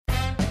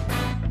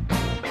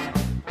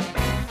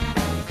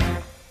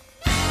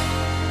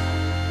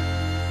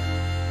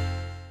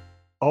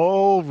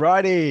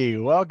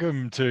Alrighty,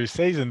 welcome to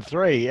season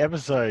 3,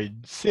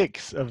 episode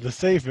 6 of the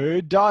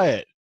Seafood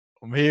Diet.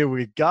 I'm here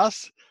with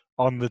Gus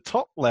on the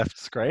top left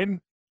screen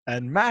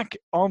and Mac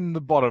on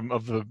the bottom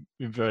of the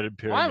inverted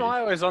Why am pyramid. I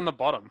always on the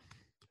bottom?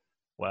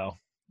 Well,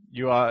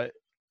 you're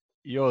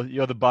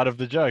the butt of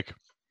the joke.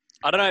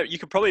 I don't know. You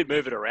could probably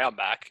move it around,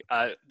 Mac.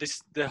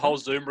 The whole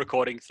Zoom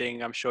recording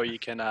thing. I'm sure you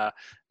can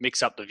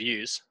mix up the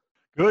views.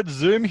 Good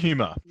Zoom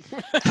humor.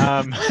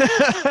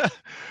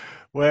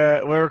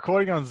 We're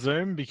recording on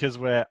Zoom because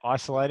we're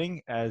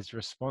isolating as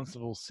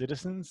responsible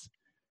citizens.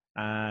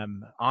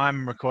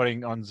 I'm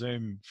recording on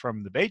Zoom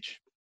from the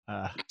beach.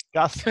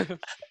 Gus down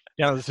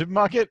at the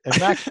supermarket and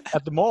Mac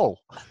at the mall.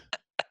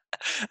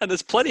 And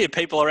there's plenty of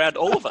people around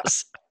all of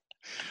us.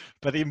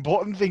 But the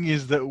important thing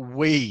is that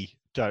we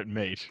don't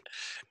meet.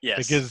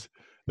 Yes. Because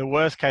the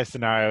worst case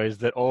scenario is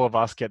that all of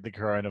us get the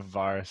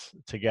coronavirus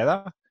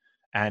together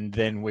and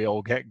then we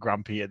all get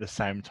grumpy at the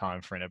same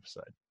time for an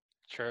episode.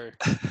 True.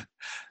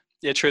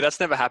 Yeah, true. That's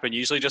never happened.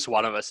 Usually just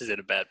one of us is in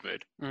a bad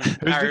mood. Who's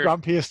the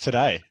grumpiest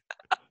today?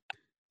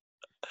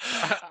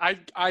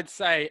 I'd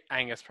say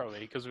Angus probably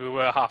because we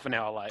were half an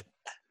hour late.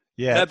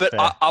 Yeah, no, but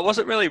I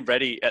wasn't really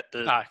ready at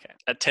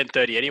at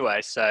 10:30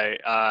 anyway, so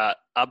I'm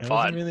I fine.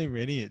 wasn't really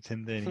ready at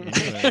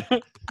 10:30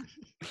 anyway.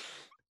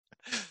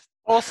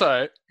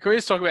 Also, can we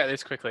just talk about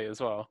this quickly as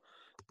well?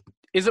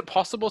 Is it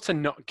possible to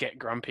not get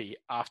grumpy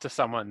after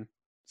someone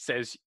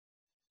says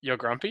you're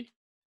grumpy?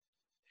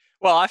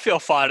 Well, I feel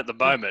fine at the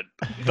moment,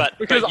 but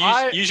Because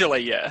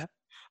usually, yeah.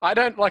 I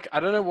don't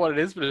know what it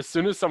is, but as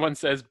soon as someone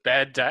says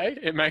bad day,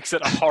 it makes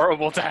it a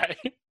horrible day.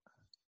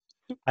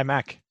 Hey,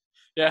 Mac.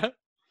 Yeah.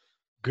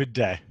 Good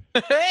day.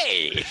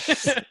 Hey.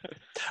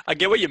 I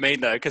get what you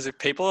mean though, because if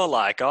people are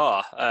like,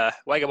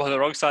 wake up on the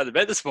wrong side of the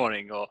bed this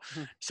morning or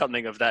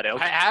something of that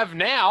ilk. I have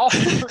now.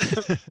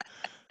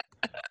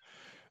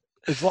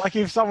 It's like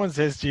if someone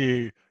says to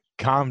you,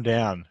 calm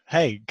down.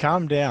 Hey,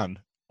 calm down.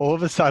 All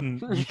of a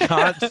sudden, you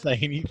can't say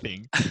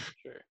anything.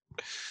 True.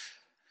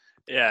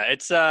 Yeah,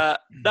 it's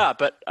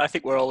but I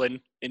think we're all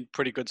in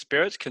pretty good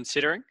spirits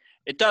considering.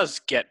 It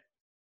does get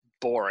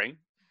boring,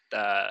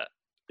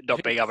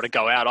 not being able to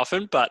go out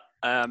often, but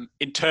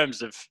in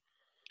terms of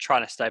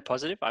trying to stay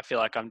positive, I feel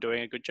like I'm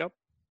doing a good job.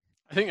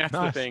 I think that's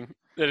the thing.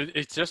 That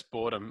it's just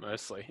boredom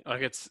mostly.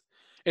 Like it's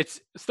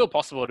still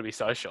possible to be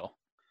social.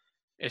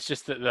 It's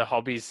just that the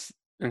hobbies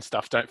and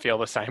stuff don't feel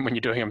the same when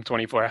you're doing them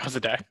 24 hours a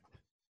day.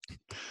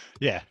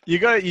 Yeah, you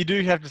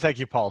do have to take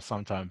your pulse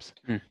sometimes.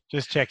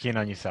 Just check in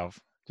on yourself.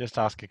 Just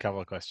ask a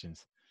couple of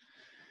questions.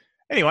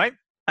 Anyway,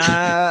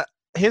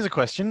 here's a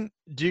question.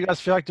 Do you guys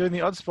feel like doing the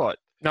Oddspot?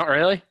 Not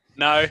really.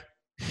 No.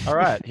 All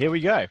right, here we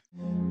go.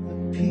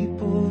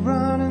 People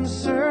run in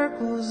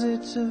circles.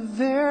 It's a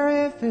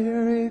very,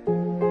 very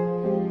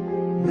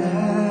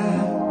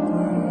mad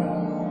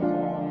world.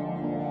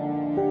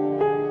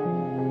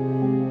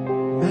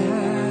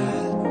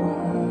 Mad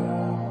world.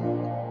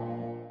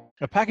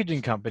 A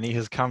packaging company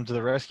has come to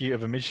the rescue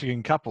of a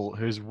Michigan couple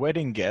whose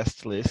wedding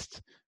guest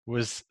list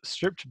was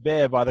stripped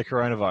bare by the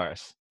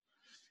coronavirus.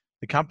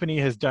 The company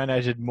has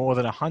donated more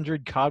than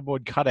 100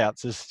 cardboard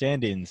cutouts as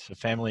stand-ins for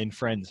family and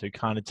friends who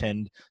can't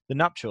attend the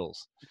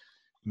nuptials.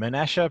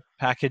 Menasha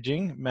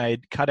Packaging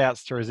made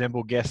cutouts to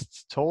resemble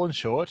guests tall and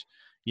short,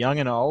 young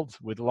and old,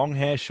 with long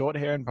hair, short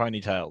hair, and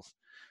ponytails.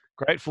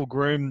 Grateful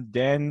groom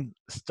Dan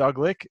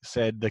Stuglick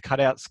said the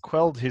cutouts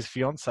quelled his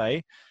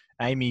fiancée,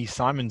 Amy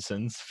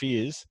Simonson's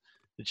fears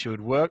that she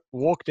would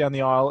walk down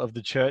the aisle of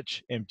the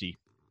church empty.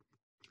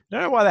 I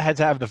don't know why they had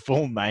to have the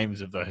full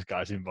names of those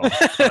guys involved.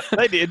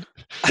 They did.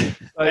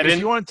 If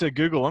you wanted to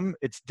Google them,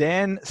 it's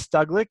Dan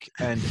Stuglick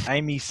and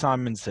Amy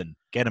Simonson.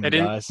 Get them,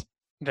 guys.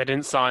 They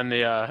didn't sign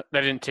the.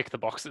 They didn't tick the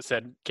box that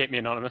said "keep me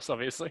anonymous."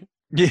 Obviously.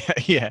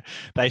 Yeah.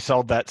 They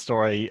sold that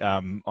story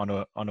on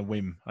a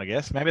whim, I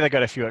guess. Maybe they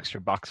got a few extra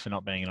bucks for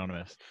not being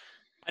anonymous.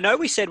 I know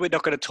we said we're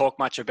not going to talk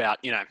much about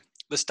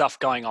the stuff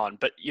going on,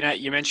 but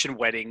you mentioned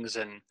weddings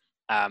and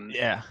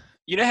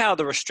you know how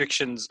the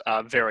restrictions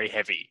are very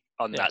heavy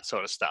on that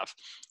sort of stuff.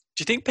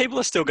 Do you think people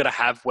are still going to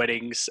have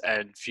weddings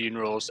and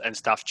funerals and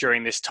stuff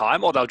during this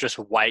time, or they'll just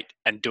wait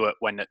and do it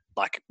when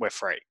we're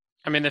free?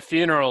 I mean, the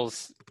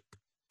funerals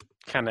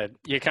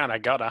you kind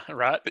of gotta,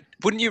 right? But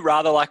wouldn't you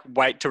rather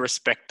wait to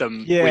respect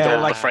them Yeah, with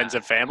all the friends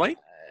and family?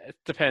 It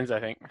depends, I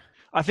think.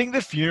 I think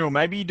the funeral,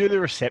 maybe you do the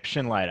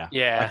reception later.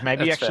 Yeah,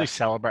 maybe you that's actually fair.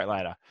 celebrate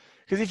later.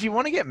 Because if you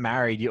want to get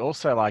married, you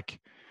also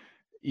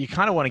you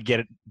kind of want to get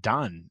it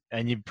done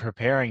and you're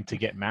preparing to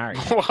get married.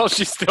 Well,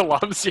 she still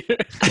loves you.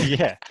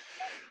 Yeah.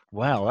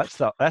 Well, that's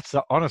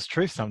the honest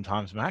truth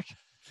sometimes, Mac.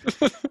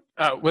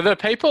 Were the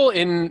people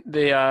in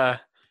the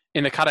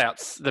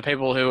cutouts the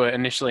people who were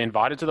initially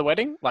invited to the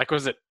wedding?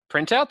 Was it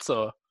printouts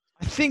or?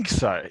 I think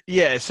so.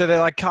 Yeah. So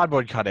they're like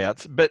cardboard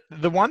cutouts. But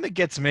the one that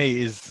gets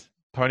me is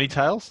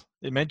ponytails.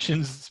 It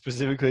mentions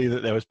specifically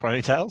that there was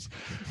ponytails.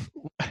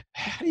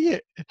 How do you?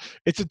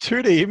 It's a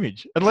 2D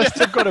image. Unless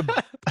they've got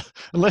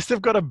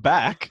a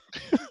back.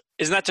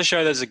 Isn't that to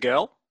show there's a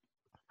girl?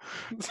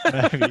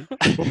 Maybe.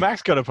 Well,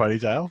 Mac's got a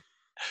ponytail.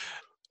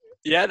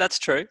 Yeah, that's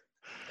true.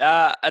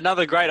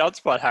 Another great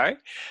Oddspot, Harry.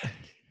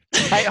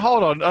 Hey,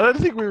 hold on. I don't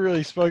think we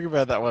really spoke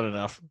about that one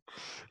enough.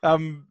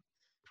 On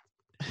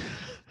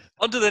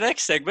to the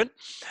next segment.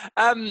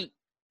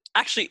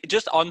 Actually,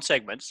 just on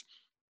segments,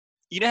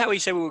 you know how we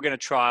said we were going to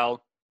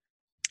trial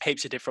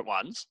heaps of different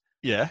ones?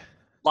 Yeah.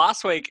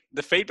 Last week,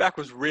 the feedback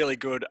was really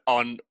good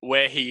on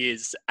Where He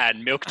Is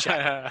and Milk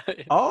Chat.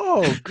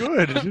 Oh,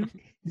 good.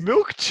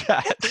 Milk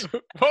Chat.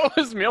 What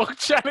was Milk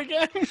Chat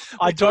again?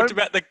 We talked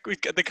about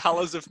the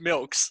colours of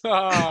milks.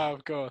 Oh,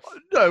 of course.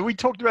 No, we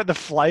talked about the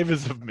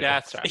flavours of milk. Yeah,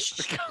 that's right.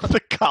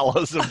 The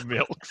colours of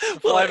milk.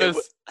 Flavors.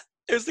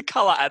 It was the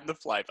colour and the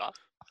flavour.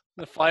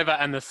 The flavour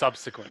and the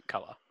subsequent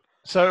colour.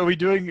 So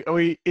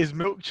is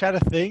Milk Chat a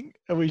thing?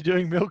 Are we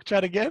doing Milk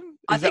Chat again?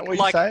 Is that what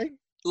you're saying?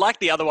 Like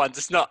the other ones,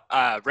 it's not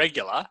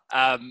regular,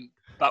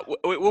 but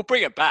we'll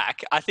bring it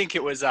back. I think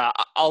it was,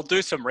 I'll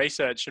do some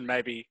research and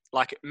maybe,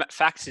 like,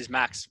 facts is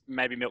Max,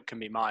 maybe milk can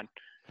be mine.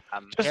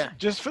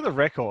 Just for the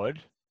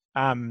record,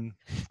 I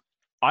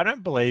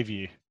don't believe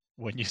you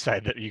when you say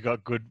that you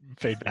got good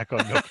feedback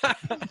on Milk Chat.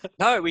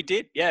 No, we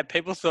did. Yeah,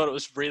 people thought it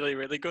was really,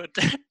 really good.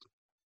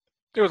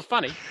 It was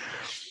funny.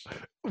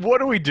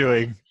 What are we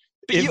doing?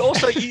 But you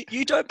also,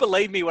 you don't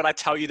believe me when I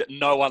tell you that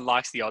no one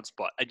likes the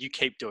Oddspot and you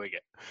keep doing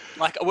it.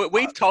 Like,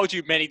 we've told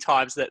you many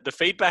times that the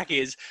feedback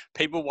is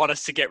people want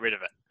us to get rid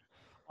of it.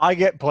 I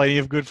get plenty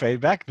of good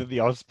feedback that the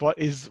Oddspot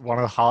is one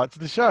of the highlights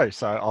of the show,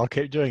 so I'll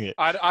keep doing it.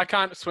 I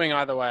can't swing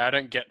either way. I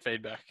don't get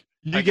feedback.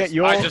 I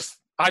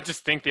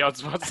just think the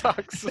Oddspot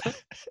sucks.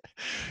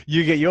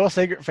 You get your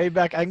secret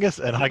feedback, Angus,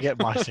 and I get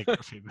my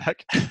secret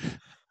feedback.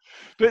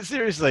 But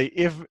seriously,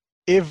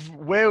 if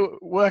we're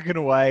working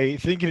away,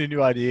 thinking of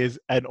new ideas,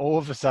 and all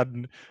of a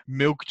sudden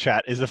Milk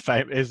Chat is a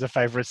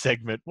favorite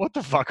segment, what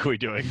the fuck are we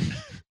doing?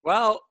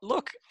 Well,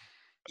 look,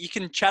 you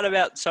can chat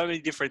about so many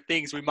different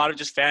things. We might have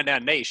just found our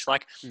niche.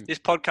 Like, this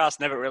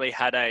podcast never really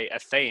had a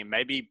theme.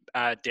 Maybe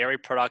dairy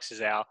products is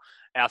our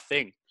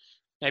thing.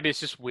 Maybe it's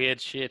just weird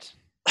shit.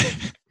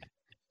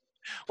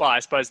 Well, I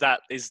suppose that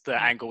is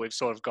the angle we've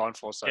sort of gone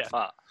for so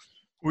far.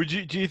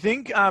 Do you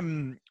think?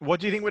 What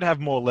do you think would have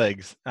more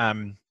legs?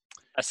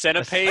 A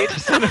centipede?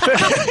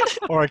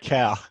 Or a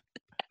cow?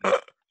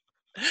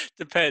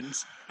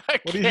 Depends.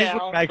 What do you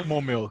think would make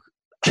more milk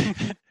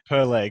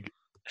per leg?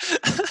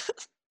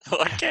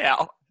 A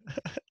cow.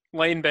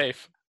 Lean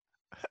beef.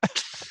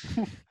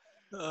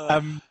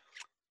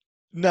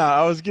 No,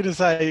 I was going to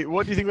say,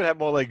 what do you think would have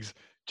more legs?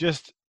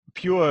 Just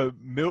pure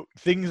milk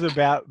things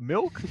about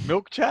Milk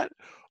Chat,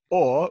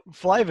 or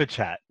Flavour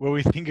Chat, where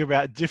we think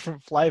about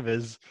different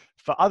flavours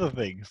for other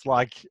things,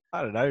 like,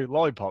 I don't know,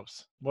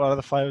 lollipops. What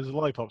other flavours of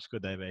lollipops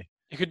could they be?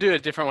 You could do a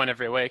different one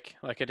every week,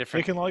 like a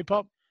different chicken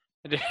lollipop.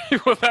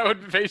 Well, that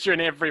would feature in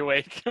every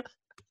week.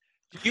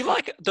 You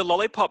like the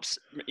lollipops?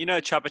 You know,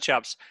 Chupa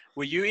Chups.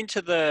 Were you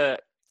into the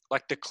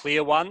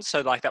clear ones?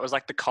 So like that was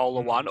like the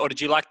cola one, or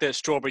did you like the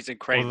strawberries and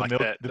cream,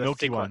 the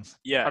milky thick ones?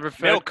 Yeah, I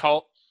preferred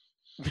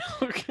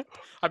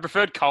I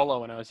preferred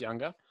cola when I was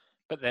younger,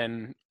 but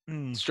then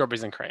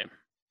strawberries and cream.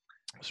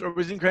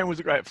 Strawberries and cream was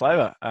a great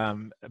flavour,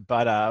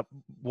 but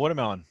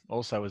watermelon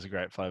also was a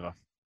great flavour.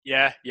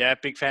 Yeah,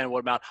 big fan of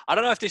watermelon. I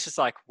don't know if this is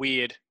like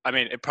weird. I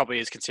mean, it probably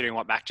is considering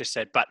what Mac just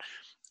said, but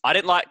I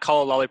didn't like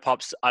cola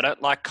lollipops. I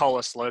don't like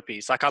cola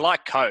Slurpees. Like, I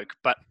like Coke,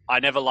 but I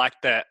never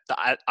liked the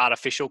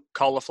artificial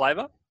cola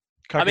flavour.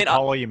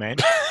 Coca-Cola, you mean?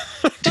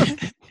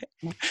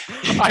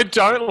 I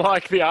don't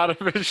like the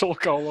artificial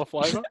cola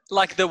flavour.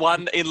 Like the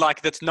one in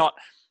like that's not.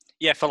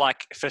 Yeah,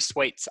 for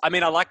sweets. I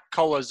mean, I like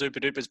cola Zupa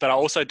Dupas, but I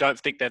also don't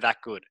think they're that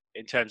good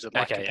in terms of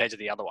compared to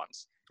the other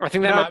ones. I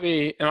think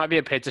it might be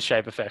a pizza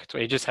shape effect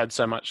where you just had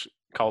so much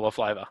cola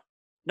flavour.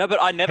 No, but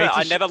I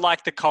never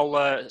liked the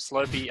cola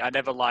Slurpee. I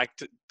never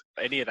liked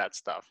any of that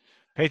stuff.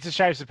 Pizza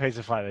shapes are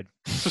pizza flavoured.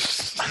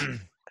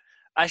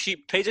 Actually,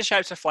 pizza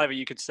shapes are flavour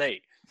you can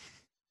see.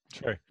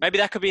 True. Maybe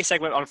that could be a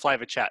segment on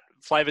Flavour Chat.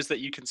 Flavours that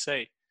you can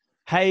see.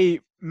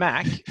 Hey,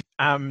 Mac,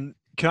 can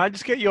I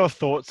just get your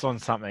thoughts on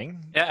something?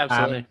 Yeah,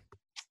 absolutely.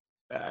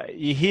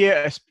 You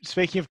hear,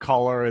 speaking of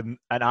cola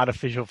and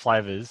artificial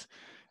flavours,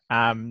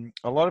 a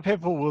lot of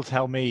people will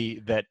tell me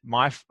that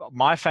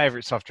my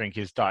favourite soft drink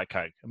is Diet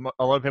Coke.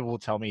 A lot of people will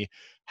tell me,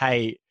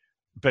 hey,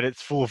 but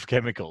it's full of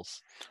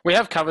chemicals. We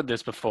have covered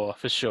this before,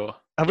 for sure.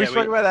 Have we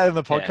spoken about that in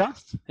the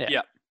podcast?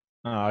 Yeah.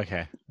 Oh,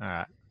 okay. All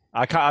right.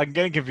 I'm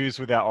getting confused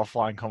with our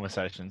offline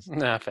conversations.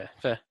 No,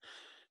 fair.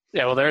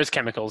 Yeah, well, there is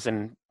chemicals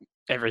in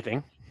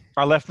everything.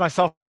 I left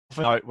myself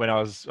a note when I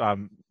was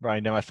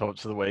writing down my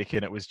thoughts for the week,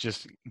 and it was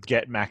just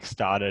get Max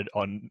started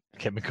on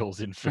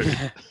chemicals in food.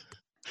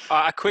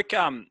 A quick,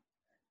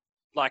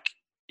 like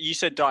you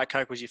said, Diet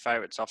Coke was your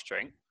favourite soft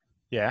drink.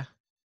 Yeah.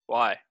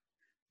 Why?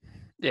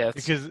 Yeah,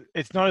 because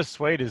it's not as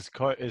sweet as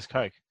Coke.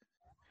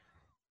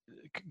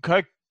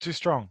 Coke too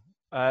strong.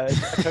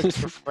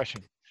 Coke's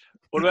refreshing.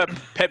 What about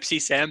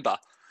Pepsi Samba?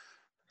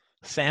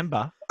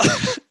 Samba?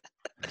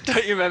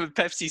 Don't you remember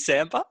Pepsi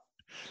Samba?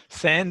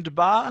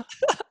 Sandbar?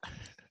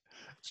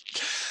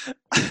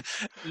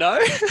 No?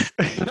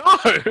 No!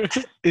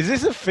 Is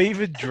this a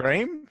fevered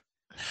dream?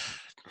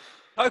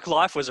 Coke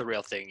Life was a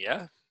real thing,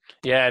 yeah?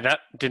 Yeah, that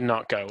did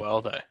not go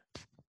well though.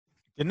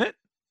 Didn't it?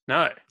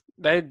 No,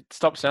 they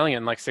stopped selling it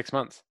in like 6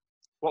 months.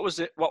 What was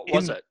it? What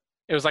was it?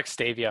 It was like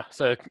stevia,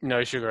 so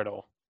no sugar at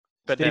all.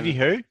 But Stevie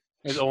who? It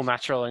was all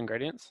natural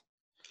ingredients.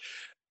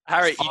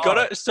 Harry, you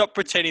gotta stop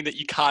pretending that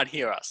you can't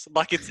hear us.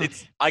 Like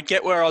it's. I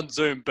get we're on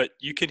Zoom, but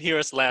you can hear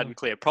us loud and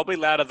clear. Probably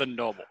louder than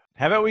normal.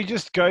 How about we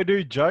just go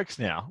do jokes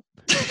now?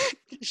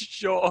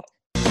 Sure.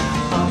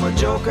 I'm a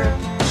joker,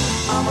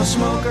 I'm a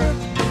smoker,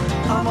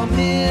 I'm a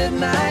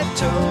midnight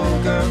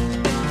toker.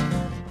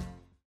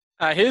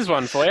 Here's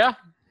one for you.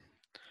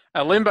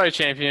 A limbo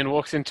champion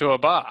walks into a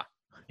bar.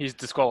 He's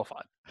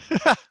disqualified.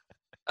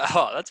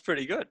 Oh, that's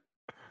pretty good.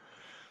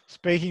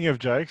 Speaking of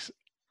jokes,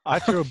 I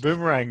threw a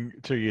boomerang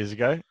 2 years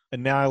ago,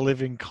 and now I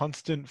live in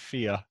constant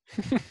fear.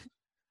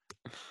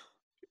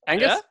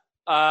 Angus?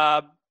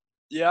 Yeah?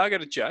 Yeah, I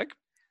got a joke.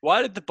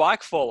 Why did the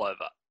bike fall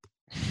over?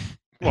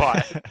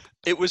 Why?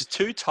 It was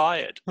too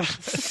tired.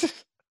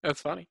 That's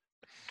funny.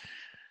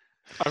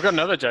 I've got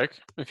another joke.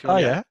 If you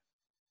want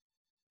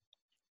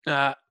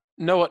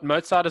know what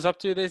Mozart is up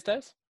to these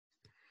days?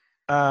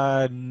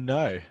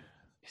 No.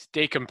 He's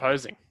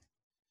decomposing.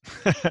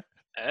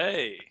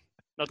 Hey,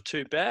 not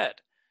too bad.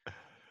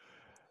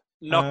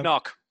 Knock,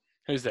 knock.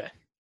 Who's there?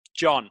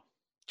 John.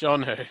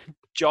 John who?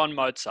 John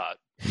Mozart.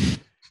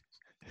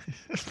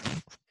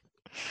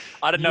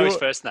 I don't know his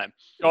first name.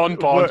 John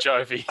Bon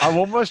Jovi. I'm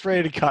almost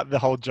ready to cut the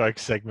whole joke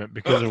segment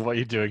because of what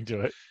you're doing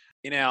to it.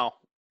 In our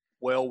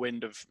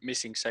whirlwind of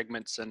missing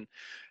segments and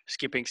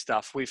skipping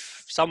stuff,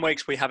 some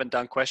weeks we haven't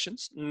done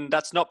questions.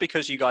 That's not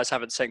because you guys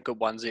haven't sent good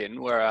ones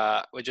in.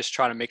 We're just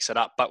trying to mix it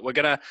up. But we're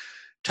going to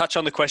touch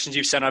on the questions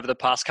you've sent over the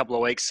past couple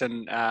of weeks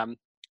and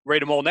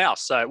read them all now.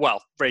 So,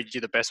 read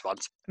you the best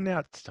ones. Now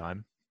it's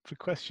time for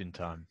question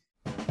time.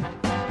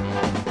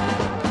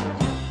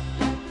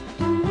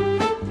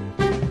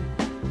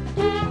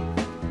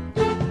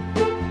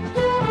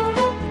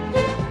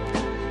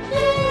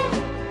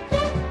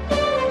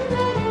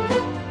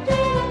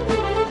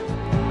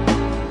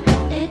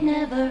 It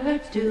never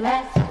hurts to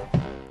ask.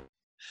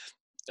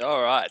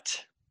 All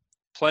right.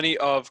 Plenty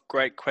of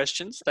great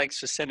questions. Thanks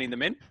for sending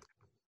them in.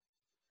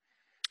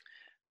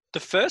 The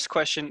first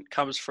question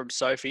comes from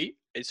Sophie.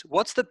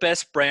 What's the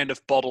best brand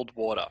of bottled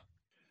water?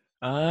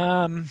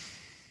 Probably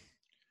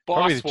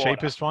the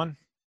cheapest one.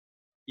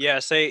 Yeah,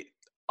 see,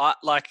 I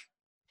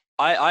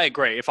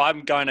agree. If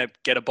I'm going to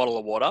get a bottle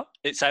of water,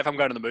 say if I'm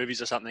going to the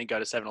movies or something, go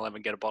to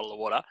 7-Eleven, get a bottle of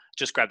water,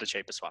 just grab the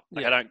cheapest one.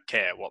 I don't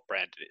care what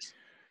brand it is.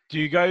 Do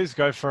you guys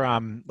go for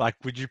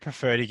would you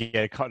prefer to get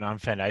a Cotton On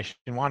Foundation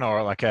one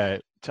or like a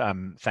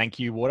thank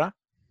you water?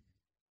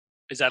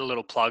 Is that a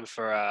little plug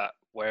for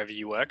wherever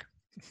you work?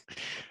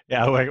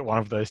 Yeah, I work at one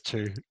of those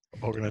two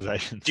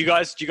organizations. Do you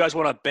guys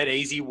want a Bet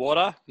Easy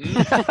water? Do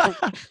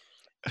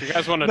you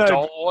guys want a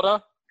Dole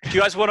water? Do you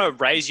guys want to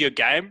raise your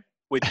game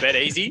with Bet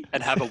Easy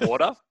and have a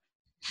water?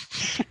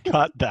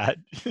 Cut that.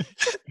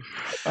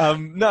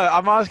 No,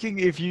 I'm asking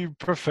if you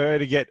prefer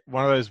to get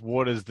one of those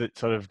waters that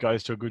sort of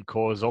goes to a good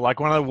cause, or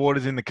like one of the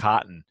waters in the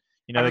carton.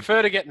 You know, I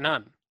prefer to get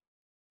none.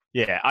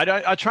 Yeah,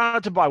 I try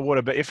not to buy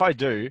water, but if I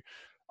do,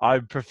 I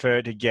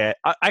prefer to get.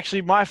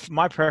 Actually,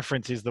 my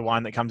preference is the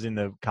one that comes in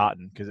the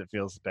carton because it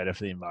feels better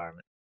for the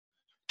environment.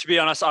 To be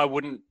honest, I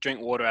wouldn't drink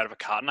water out of a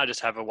carton. I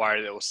just have a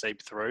worry that it will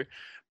seep through.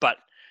 But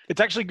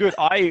it's actually good.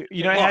 I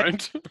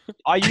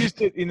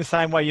used it in the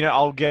same way. You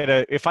know,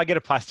 if I get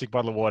a plastic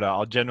bottle of water,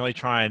 I'll generally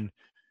try and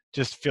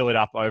just fill it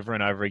up over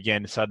and over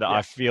again so that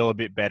I feel a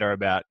bit better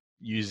about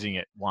using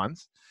it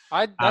once.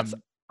 I'm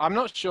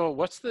not sure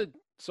what's the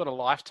sort of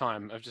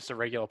lifetime of just a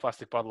regular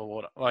plastic bottle of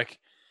water. Like,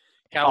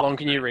 how long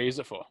can you reuse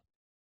it for?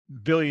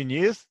 Billion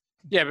years.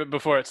 Yeah, but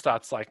before it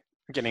starts like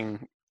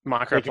getting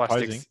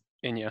microplastics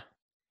in you.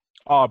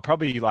 Oh,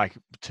 probably like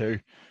 2,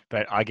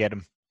 but I get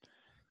them.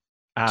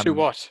 2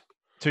 what?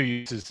 2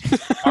 uses.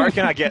 I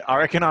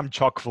reckon I'm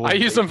chock full. I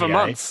use them for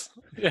months.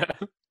 Yeah.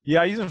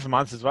 Yeah, I use them for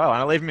months as well,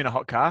 and I leave them in a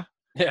hot car.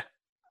 Yeah.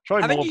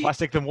 Probably more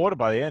plastic than water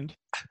by the end.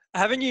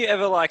 Haven't you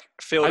ever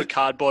filled a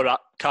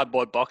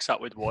cardboard box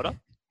up with water?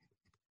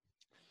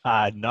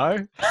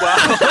 No.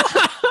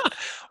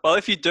 Well,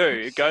 if you do,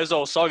 it goes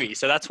all soggy.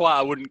 So that's why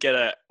I wouldn't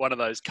get one of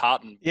those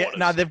carton waters. Yeah,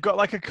 no, they've got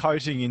like a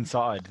coating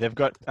inside. They've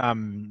got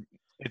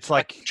it's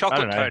like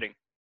chocolate coating.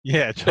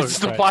 Yeah, it's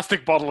just a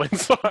plastic bottle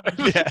inside.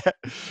 Yeah,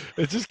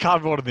 it's just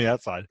cardboard on the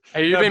outside.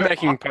 Have you been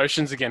making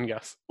potions again,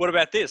 Gus? What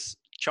about this?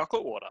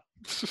 Chocolate water.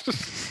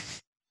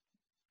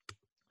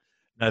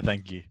 No,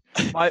 thank you.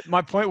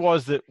 My point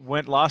was that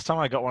last time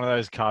I got one of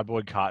those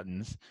cardboard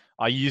cartons,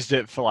 I used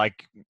it for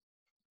like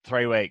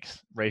 3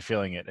 weeks,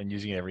 refilling it and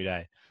using it every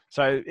day.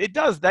 So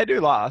they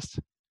do last.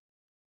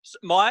 So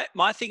my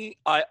thing,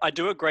 I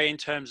do agree in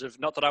terms of,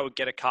 not that I would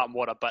get a carton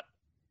water, but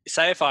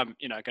say if I'm,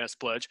 going to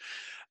splurge,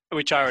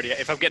 which I already,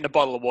 if I'm getting a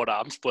bottle of water,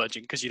 I'm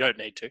splurging because you don't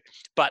need to.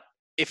 But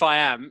if I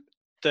am,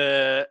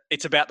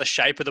 it's about the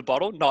shape of the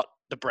bottle, not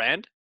the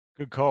brand.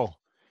 Good call.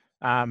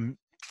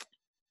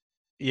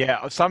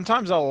 Yeah,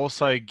 sometimes I'll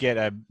also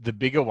get the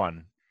bigger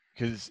one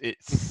because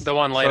it's the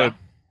one later.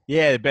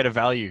 Yeah, better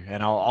value,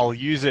 and I'll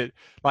use it.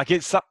 Like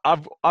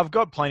I've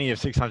got plenty of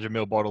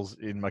 600ml bottles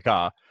in my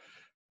car.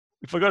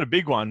 If I got a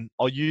big one,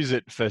 I'll use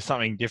it for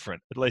something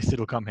different. At least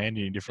it'll come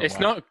handy in a different way. It's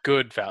not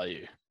good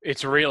value.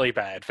 It's really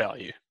bad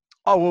value.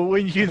 Oh, well,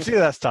 when you consider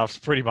that stuff's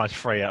pretty much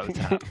free out the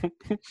tap.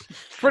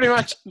 Pretty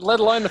much, let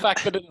alone the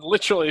fact that it's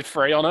literally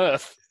free on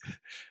Earth.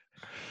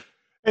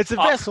 It's a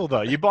vessel,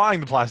 though. You're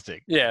buying the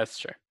plastic. Yeah, that's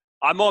true.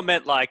 I more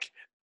meant like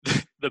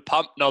the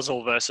pump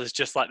nozzle versus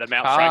just like the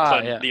Mount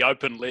Franklin, the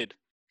open lid.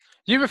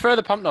 You prefer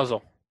the pump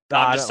nozzle? No,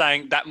 I'm just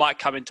saying that might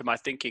come into my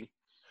thinking.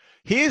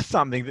 Here's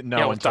something that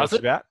no one talks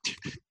about.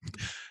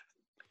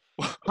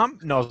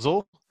 Pump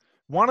nozzle,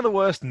 one of the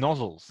worst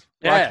nozzles.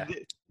 Yeah.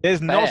 Like,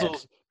 there's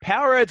nozzles.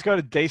 Powerade's got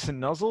a decent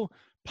nozzle.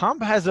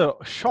 Pump has a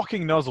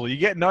shocking nozzle. You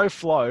get no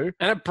flow.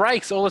 And it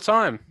breaks all the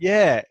time.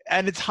 Yeah,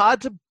 and it's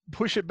hard to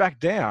push it back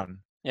down.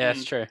 Yeah,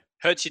 that's true.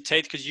 Hurts your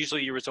teeth because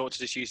usually you resort to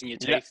just using your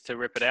teeth to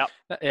rip it out.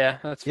 Yeah,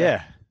 that's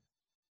fair.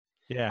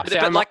 Yeah. See,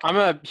 I'm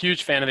a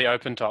huge fan of the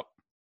open top.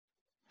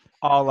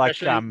 Oh, like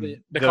the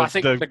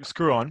classic the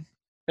screw on.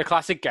 The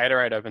classic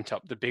Gatorade open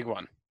top, the big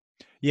one.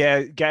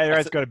 Yeah,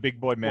 Gatorade's got a big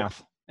boy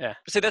mouth. Yeah.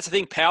 See, that's the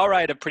thing.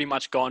 Powerade have pretty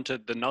much gone to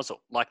the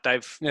nozzle. Like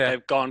they've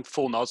gone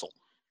full nozzle.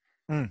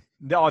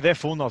 Oh, they're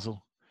full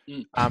nozzle.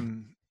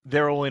 Mm.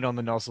 They're all in on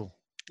the nozzle.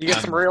 You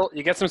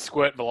get some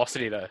squirt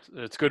velocity though.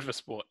 It's good for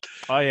sport.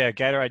 Oh yeah,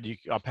 Gatorade.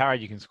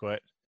 Powerade you can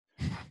squirt.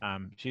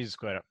 She's a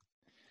squirter.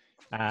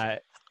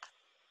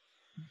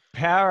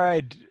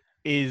 Powerade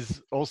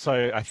is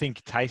also, I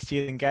think,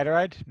 tastier than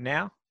Gatorade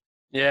now.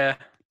 Yeah.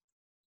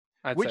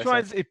 Which one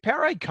is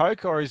Powerade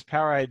Coke or is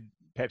Powerade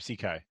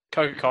PepsiCo?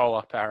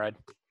 Coca-Cola Powerade.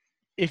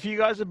 If you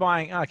guys are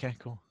buying, okay,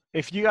 cool.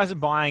 If you guys are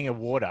buying a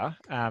water,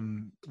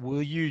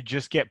 will you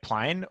just get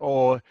plain,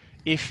 or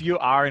if you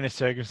are in a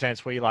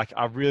circumstance where you're like,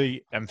 I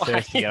really am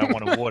thirsty, I don't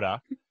want a water,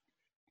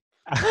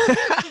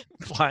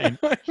 plain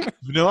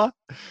vanilla?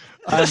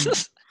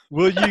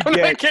 Will you I'm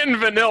not getting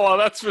vanilla?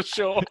 That's for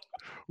sure.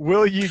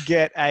 Will you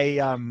get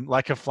a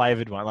like a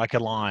flavored one, like a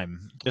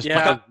lime? Just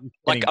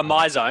like a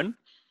My Zone.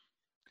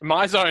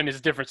 My Zone is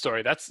a different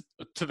story. That's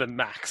to the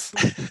max.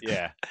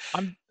 Yeah,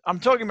 I'm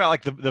talking about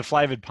like the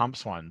flavored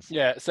pumps ones.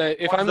 Yeah. So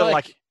if I'm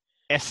like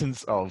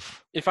essence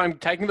of, if I'm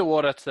taking the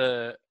water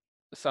to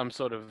some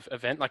sort of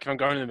event, like if I'm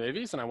going to the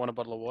movies and I want a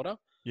bottle of water,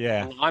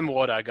 lime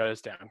water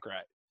goes down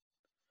great.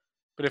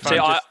 But if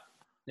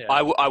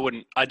I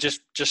wouldn't. I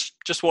just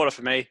water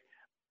for me.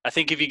 I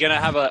think if you're gonna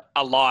have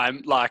a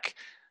lime, like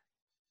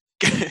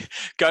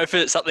go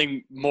for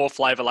something more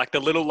flavor, like the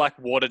little like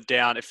watered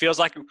down. It feels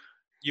like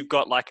you've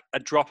got like a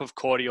drop of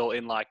cordial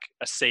in like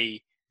a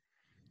sea.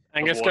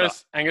 Angus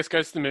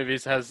goes to the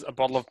movies, has a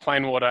bottle of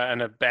plain water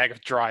and a bag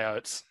of dry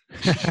oats.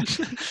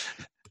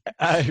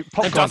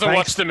 Popcorn, doesn't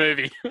watch the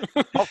movie.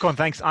 Popcorn,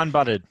 thanks,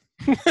 unbuttered.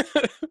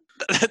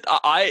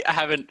 I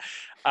haven't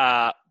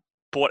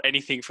bought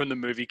anything from the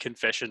movie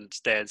Confession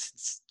stand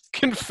since.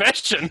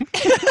 Confession?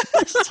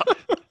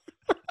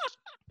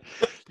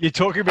 You're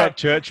talking about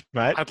church,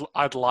 mate.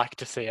 I'd like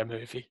to see a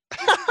movie.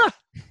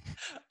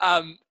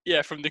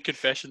 Yeah, from the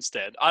Confession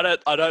stand. I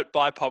don't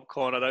buy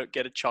popcorn. I don't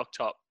get a choc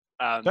top.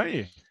 Don't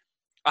you?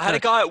 I had a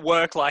guy at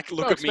work like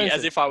look at me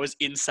as if I was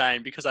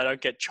insane because I don't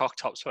get choc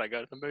tops when I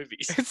go to the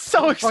movies. It's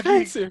so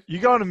expensive. You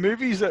going to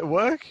movies at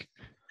work?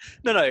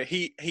 No.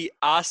 He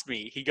asked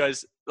me. He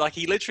goes like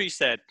he literally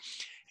said.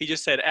 He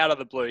just said out of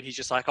the blue. He's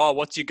just like, "Oh,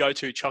 what's your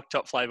go-to choc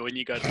top flavor when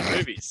you go to the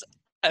movies?"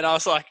 And I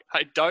was like,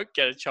 "I don't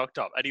get a choc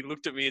top." And he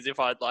looked at me as if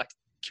I'd like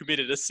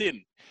committed a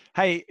sin.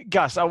 Hey,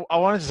 Gus, I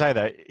wanted to say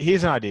though.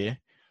 Here's an idea.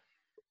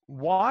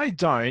 Why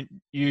don't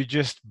you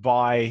just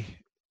buy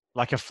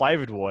like a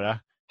flavored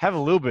water? Have a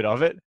little bit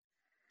of it,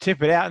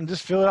 tip it out, and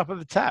just fill it up at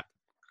the tap.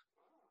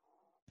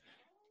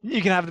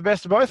 You can have the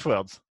best of both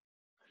worlds.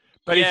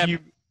 But if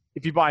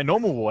you buy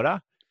normal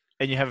water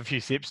and you have a few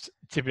sips,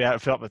 tip it out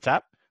and fill up the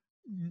tap,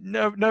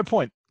 no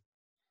point.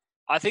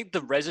 I think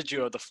the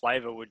residue of the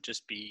flavor would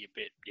just be a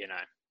bit,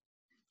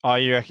 Oh,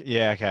 yeah,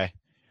 okay.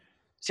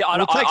 See,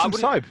 take some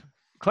soap,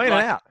 clean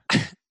it out.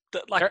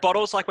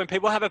 Bottles, like when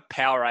people have a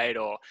Powerade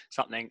or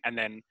something, and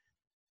then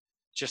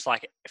just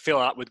like fill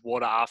it up with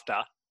water after.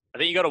 I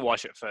think you got to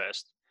wash it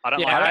first. I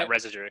don't like that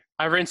residue.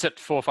 I rinse it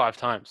 4 or 5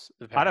 times.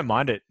 I don't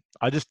mind it.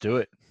 I just do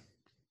it.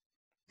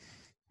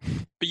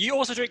 But you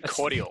also drink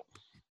cordial.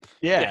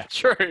 Yeah,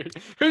 true.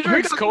 Who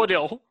drinks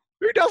cordial?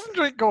 Who doesn't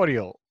drink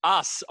cordial?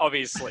 Us,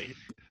 obviously.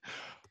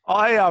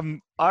 I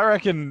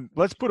reckon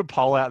let's put a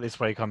poll out this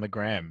week on the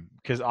gram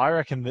because I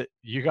reckon that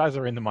you guys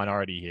are in the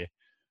minority here.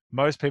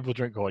 Most people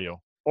drink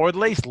cordial, or at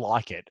least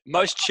like it.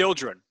 Most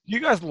children. Do you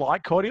guys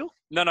like cordial?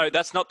 No,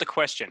 that's not the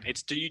question.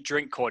 It's do you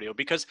drink cordial?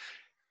 Because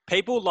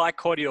people like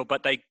cordial,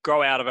 but they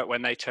grow out of it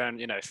when they turn,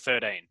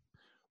 13.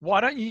 Why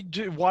don't you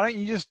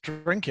just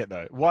drink it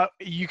though?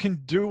 You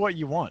can do what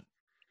you want.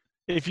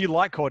 If you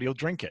like cordial,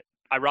 drink it.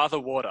 I rather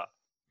water.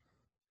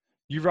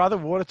 You rather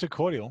water to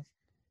cordial?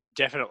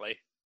 Definitely.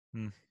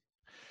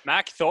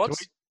 Mac,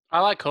 thoughts? I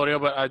like cordial,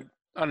 but I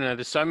don't know.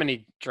 There's so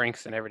many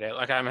drinks in every day.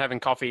 Like I'm having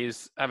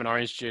coffees, having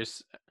orange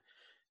juice.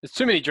 There's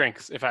too many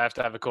drinks if I have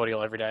to have a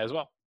cordial every day as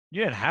well.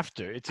 You don't have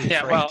to. It's a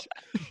Yeah, treat. well,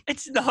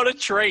 It's not a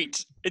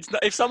treat. It's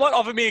not, if someone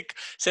offered me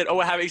said, "Oh,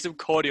 we're having some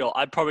cordial,"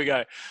 I'd probably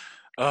go,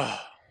 "Oh,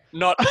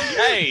 not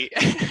yay."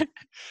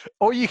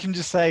 Or you can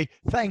just say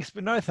thanks,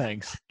 but no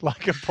thanks,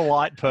 like a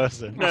polite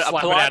person. No,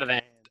 slap it out of their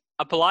hand.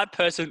 A polite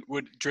person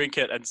would drink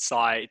it and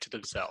sigh to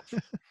themselves.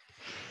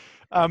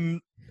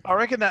 I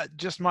reckon that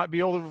just might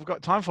be all that we've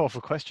got time for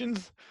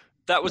questions.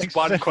 That was Thanks.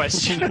 one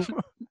question.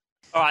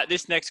 All right,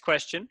 this next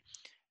question.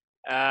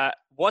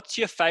 What's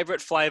your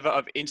favorite flavor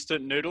of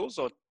instant noodles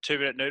or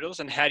 2-minute noodles,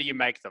 and how do you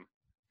make them?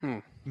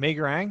 Mee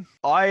goreng.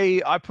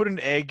 I put an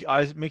egg.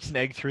 I mix an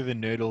egg through the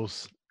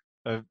noodles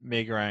of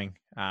mee goreng,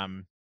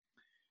 and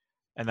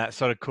that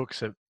sort of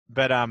cooks it.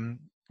 But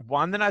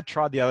one that I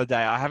tried the other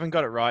day, I haven't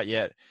got it right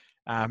yet.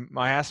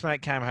 My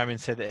housemate came home and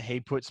said that he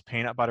puts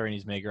peanut butter in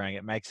his mee goreng.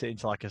 It makes it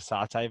into like a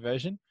satay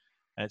version,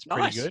 and it's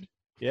pretty good.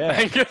 Yeah.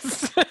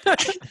 Angus.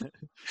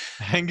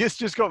 Angus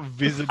just got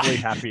visibly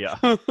happier.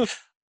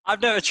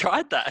 I've never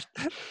tried that.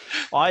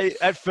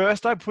 At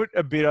first I put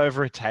a bit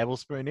over a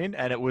tablespoon in,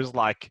 and it was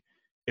like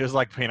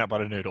peanut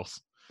butter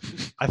noodles.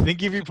 I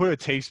think if you put a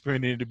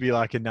teaspoon in, it'd be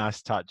like a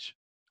nice touch.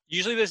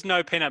 Usually there's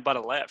no peanut butter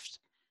left.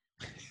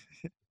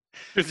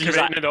 Because you've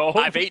eaten it all.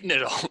 I've eaten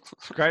it all.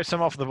 Scrape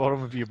some off the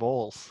bottom of your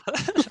balls.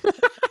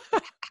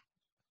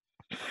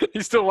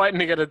 He's still waiting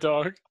to get a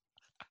dog.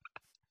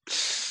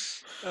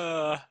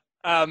 No,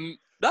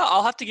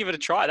 I'll have to give it a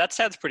try. That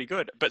sounds pretty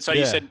good. But so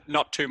you said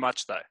not too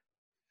much though.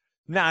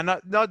 No,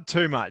 not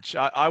too much.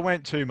 I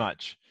went too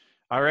much.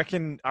 I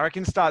reckon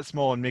start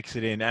small and mix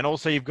it in. And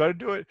also you've got to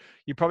do it.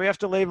 You probably have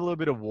to leave a little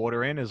bit of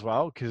water in as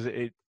well, because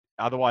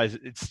otherwise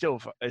it's still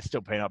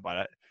peanut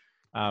butter.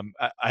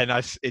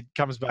 It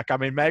comes back. I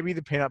mean, maybe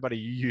the peanut butter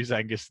you use,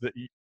 Angus, that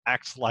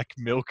acts like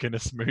milk in a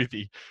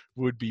smoothie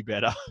would be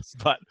better.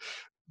 But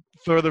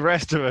for the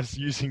rest of us,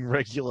 using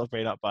regular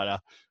peanut butter,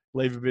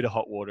 leave a bit of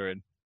hot water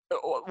in.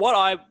 What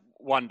I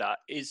wonder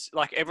is,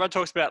 like, everyone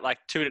talks about like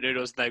 2-minute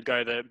noodles, and they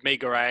go the mee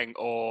goreng,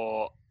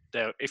 or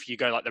if you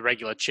go like the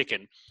regular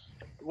chicken.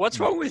 What's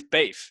wrong with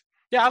beef?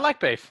 Yeah, I like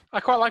beef. I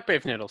quite like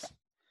beef noodles.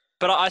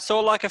 But I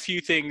saw like a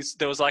few things.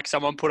 There was like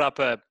someone put up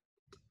a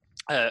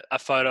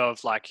photo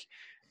of like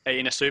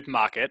in a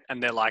supermarket,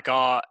 and they're like,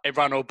 "Oh,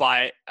 everyone will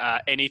buy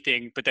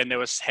anything," but then there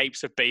was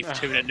heaps of beef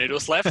 2-minute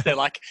noodles left. They're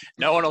like,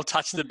 "No one will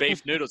touch the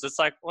beef noodles." It's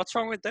like, what's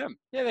wrong with them?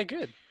 Yeah, they're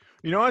good.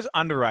 You know what's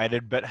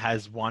underrated but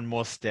has one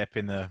more step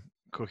in the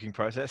cooking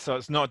process? So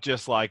it's not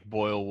just like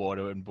boil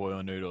water and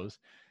boil noodles,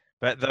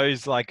 but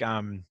those like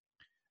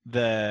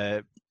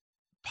the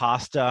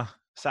pasta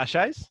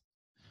sachets.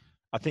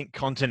 I think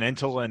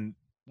Continental and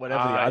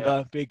whatever the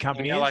other big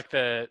company is. Like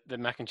the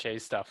mac and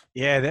cheese stuff.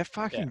 Yeah, they're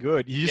fucking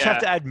good. You just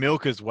have to add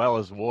milk as well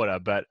as water,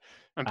 but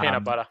and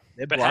peanut butter.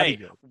 But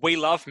hey, we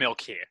love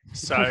milk here,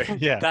 so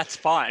yeah, that's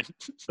fine.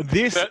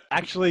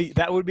 Actually,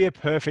 that would be a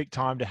perfect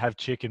time to have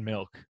chicken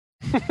milk.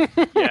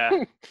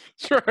 Yeah,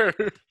 true.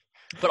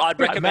 But I'd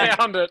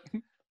recommend it.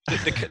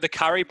 The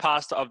curry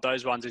pasta of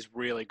those ones is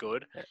really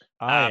good.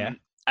 Yeah.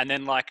 And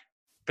then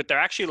but they're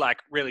actually like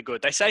really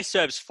good. They say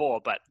serves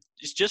 4, but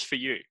it's just for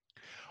you.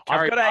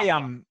 I've got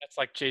That's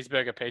like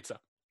cheeseburger pizza.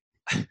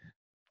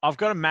 I've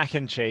got a mac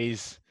and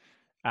cheese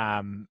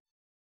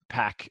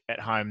pack at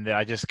home that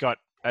I just got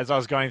as I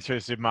was going through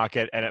the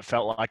supermarket, and it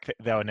felt like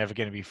they were never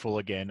going to be full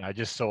again. I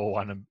just saw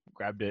one and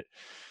grabbed it.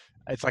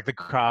 It's like the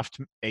Kraft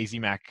Easy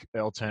Mac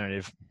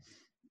alternative.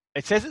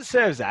 It says it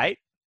serves 8.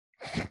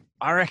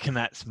 I reckon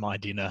that's my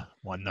dinner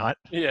one night.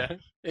 Yeah,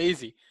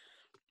 easy.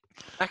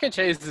 Mac and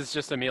cheese is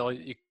just a meal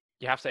you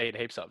have to eat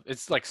heaps of.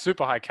 It's like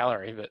super high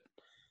calorie, but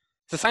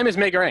it's the same as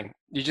mee goreng.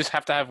 You just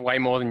have to have way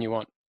more than you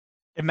want.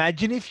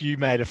 Imagine if you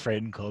made a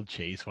friend called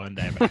Cheese one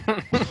day, mate.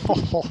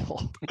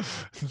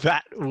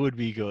 That would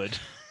be good.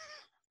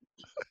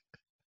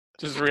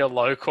 Just real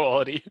low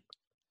quality.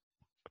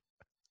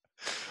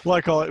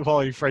 Like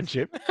quality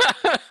friendship.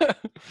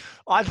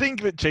 I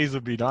think that Cheese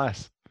would be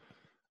nice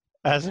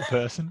as a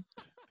person.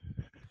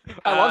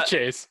 I love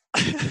Cheese.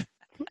 I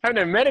haven't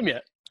even met him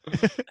yet.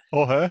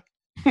 Or her.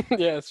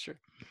 Yeah, that's true.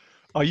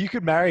 Oh, you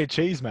could marry a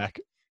Cheese Mac.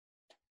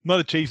 Not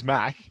a Cheese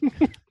Mac.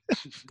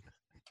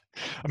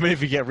 I mean,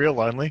 if you get real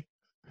lonely.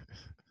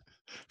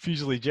 It's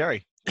usually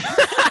Jerry.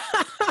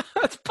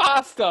 That's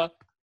pasta.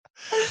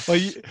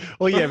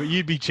 Well, yeah, but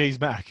you'd be Cheese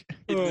Mac.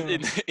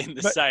 In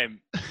the same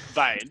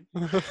vein.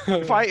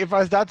 If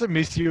I start to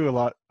miss you a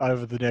lot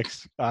over the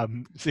next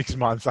 6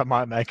 months, I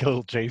might make a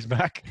little Cheese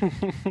Mac.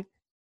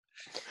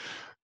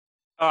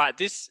 All right,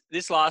 this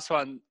last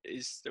one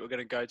that we're going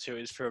to go to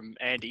is from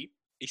Andy.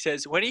 He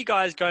says, "When are you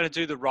guys going to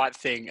do the right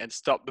thing and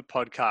stop the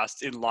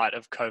podcast in light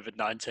of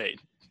COVID-19?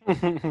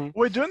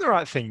 We're doing the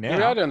right thing now.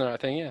 We are doing the right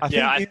thing, yeah. I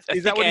think,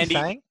 is that what Andy,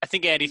 he's saying? I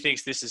think Andy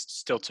thinks this is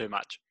still too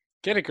much.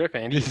 Get a grip,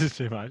 Andy. This is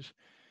too much.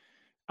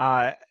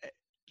 No,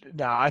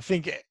 I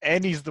think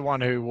Andy's the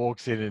one who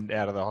walks in and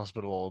out of the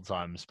hospital all the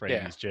time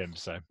spreading his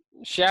germs. So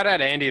shout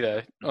out Andy,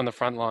 though, on the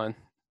front line.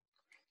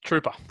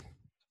 Trooper.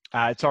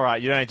 It's all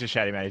right. You don't need to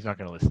shout him out. He's not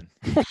going to listen.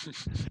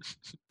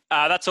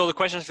 That's all the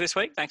questions for this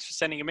week. Thanks for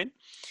sending them in.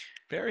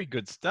 Very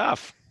good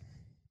stuff.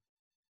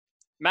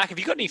 Mac, have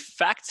you got any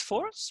facts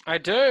for us? I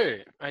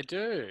do.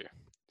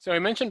 So we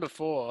mentioned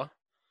before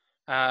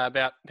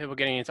about people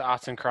getting into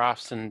arts and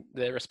crafts and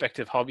their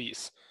respective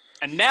hobbies.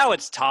 And now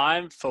it's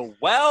time for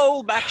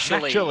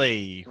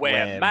Macktually,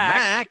 where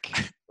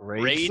Mac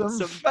reads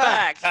some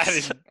facts. That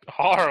is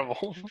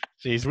horrible.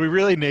 Jeez, we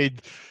really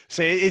need...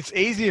 See, it's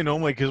easier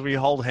normally because we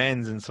hold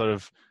hands and sort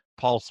of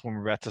pulse when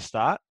we're about to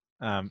start.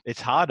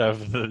 It's hard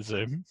over the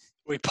Zoom.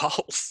 We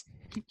pulse.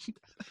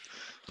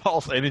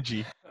 Pulse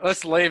energy.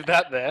 Let's leave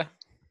that there.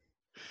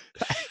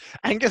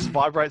 Angus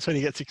vibrates when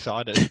he gets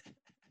excited.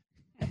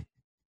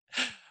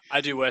 I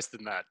do worse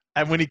than that.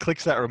 And when he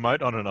clicks that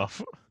remote on and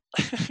off.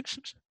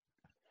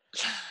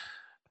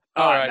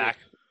 All right, Mac.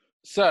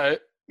 So,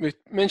 we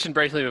mentioned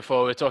briefly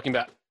before, we're talking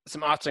about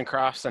some arts and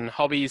crafts and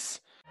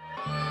hobbies.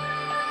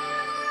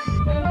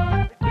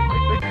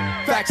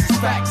 Facts is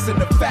facts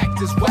and the fact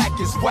is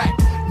whack.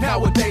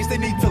 Nowadays they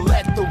need to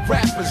let the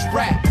rappers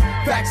rap.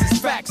 Facts is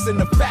facts and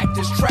the fact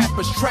is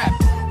trappers trap.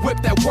 Whip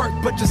that work,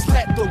 but just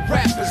let the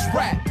rappers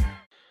rap.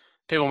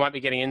 People might be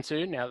getting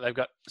into now that they've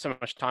got so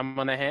much time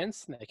on their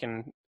hands. They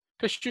can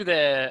pursue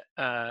their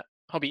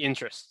hobby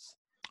interests.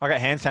 I got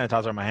hand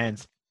sanitizer on my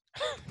hands.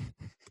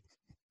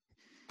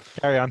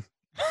 Carry on.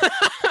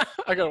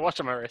 I got a watch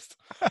on my wrist.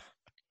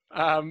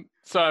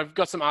 So I've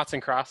got some arts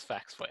and crafts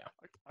facts for you.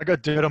 I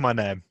got dirt on my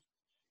name.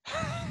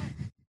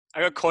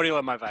 I got cordial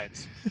in my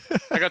veins.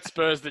 I got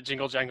spurs that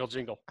jingle, jangle,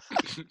 jingle.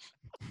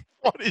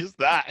 What is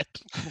that?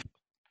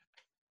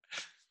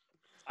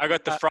 I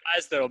got the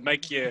fries that'll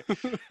make you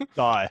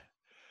die.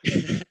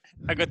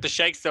 I got the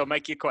shakes that'll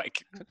make you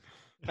quake.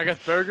 I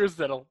got burgers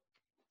that'll...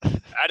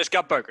 I just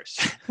got burgers.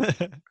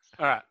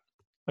 All right.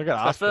 I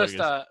got ass first,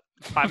 burgers.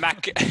 Hi,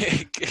 Mac.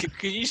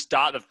 Can you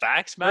start the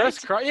facts, mate?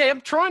 Yeah,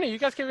 I'm trying to. You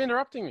guys keep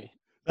interrupting me.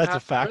 That's a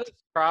fact. First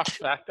craft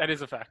fact. That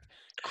is a fact.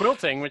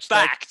 Quilting, which...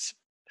 Fact!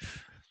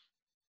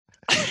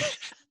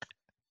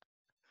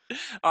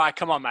 All right,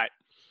 come on, mate.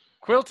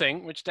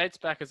 Quilting, which dates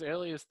back as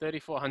early as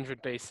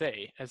 3400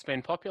 BC, has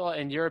been popular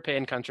in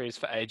European countries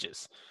for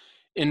ages.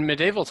 In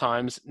medieval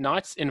times,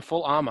 knights in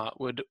full armor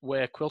would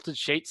wear quilted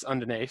sheets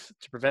underneath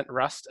to prevent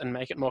rust and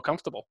make it more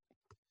comfortable.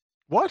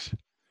 What?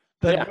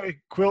 They wear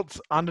quilts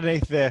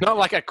underneath their... Not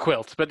like a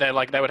quilt, but they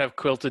would have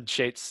quilted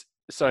sheets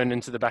sewn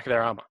into the back of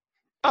their armor.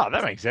 Oh,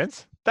 that makes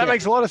sense. That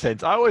makes a lot of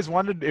sense. I always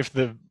wondered if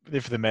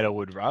the metal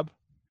would rub.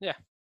 Yeah.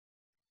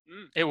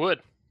 It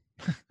would.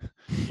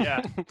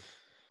 Yeah.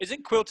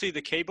 Isn't Quilty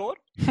the keyboard?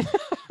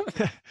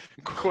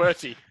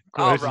 QWERTY.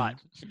 Oh, right.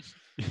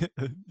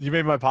 You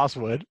mean my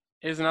password?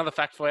 Here's another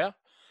fact for you.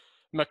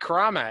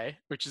 Macrame,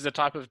 which is a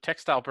type of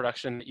textile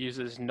production that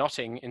uses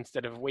knotting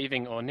instead of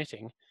weaving or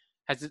knitting,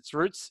 has its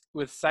roots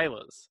with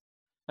sailors.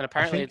 And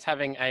apparently it's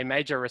having a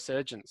major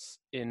resurgence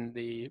in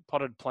the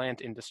potted plant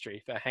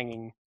industry for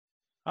hanging...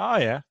 Oh,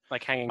 yeah.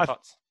 Like hanging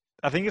pots.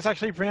 I think it's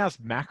actually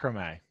pronounced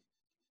macrame.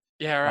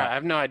 Yeah, right. I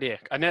have no idea.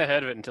 I never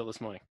heard of it until this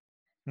morning.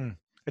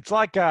 It's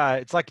like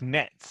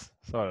nets,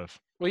 sort of.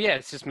 Well, yeah,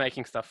 it's just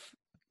making stuff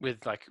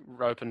with like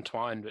rope and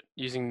twine, but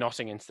using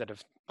knotting instead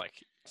of like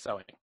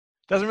sewing.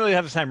 Doesn't really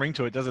have the same ring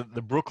to it, does it?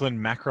 The Brooklyn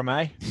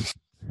macrame.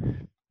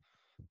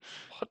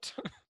 What?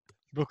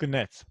 Brooklyn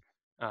nets.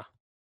 Ah,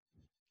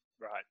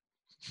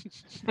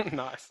 Right.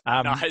 Nice.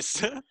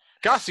 Nice.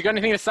 Gus, you got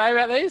anything to say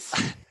about these?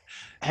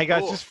 Hey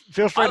guys, just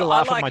feel free to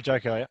laugh at my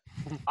joke, yeah?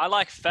 I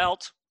like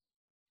felt.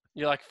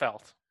 You like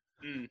felt?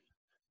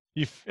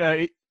 You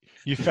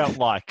felt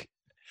like.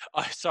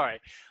 Oh, sorry.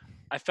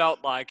 I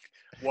felt like,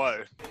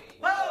 whoa.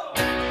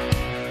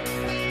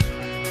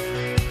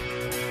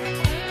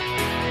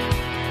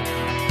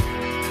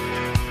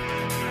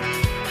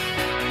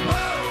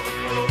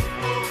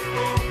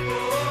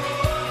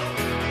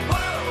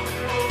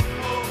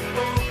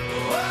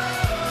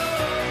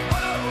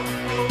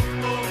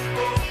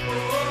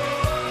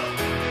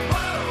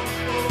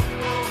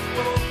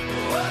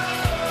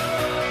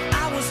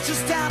 I was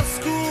just out of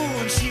school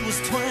when she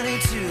was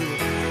 22.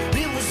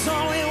 It was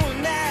only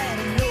one night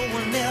and no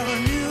one ever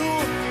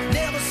knew.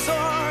 Never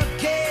saw her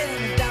again,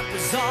 and that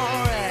was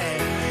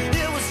alright.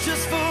 It was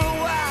just for a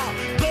while,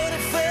 but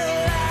it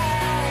felt like...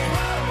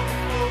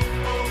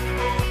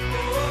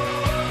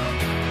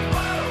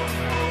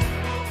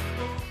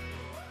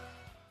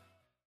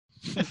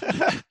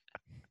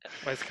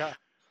 Where's the car?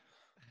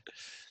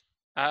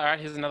 All right,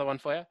 here's another one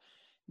for you.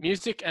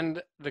 Music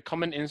and the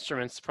common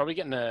instruments probably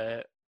getting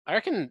I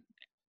reckon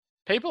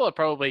people are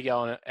probably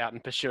going out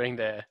and pursuing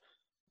their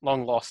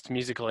long lost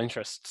musical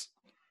interests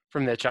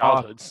from their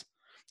childhoods.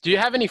 Do you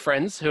have any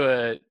friends who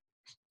are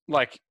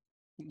like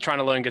trying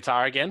to learn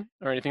guitar again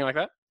or anything like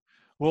that?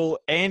 Well,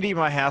 Andy,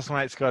 my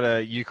housemate's got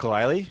a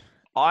ukulele.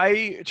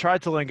 I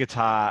tried to learn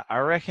guitar, I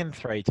reckon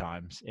 3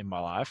 times in my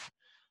life.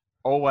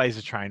 Always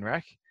a train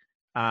wreck.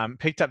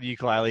 Picked up the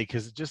ukulele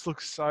because it just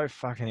looks so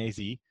fucking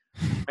easy.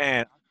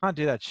 Man, I can't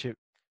do that shit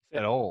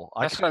at all.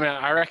 That's what I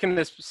mean. I reckon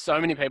there's so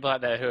many people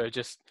out there who have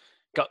just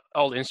got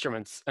old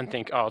instruments and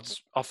think, oh,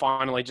 I'll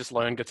finally just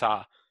learn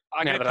guitar.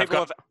 I know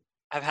people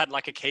have had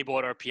like a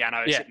keyboard or a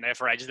piano sitting there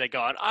for ages. They're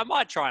going, I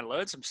might try and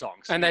learn some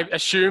songs. And they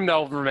assume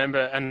they'll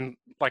remember and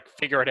like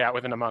figure it out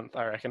within a month,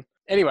 I reckon.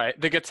 Anyway,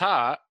 the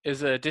guitar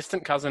is a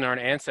distant cousin or an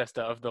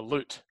ancestor of the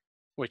lute,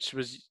 which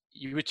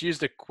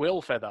used a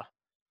quill feather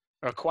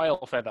or a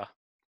quail feather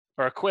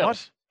or a quill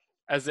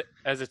as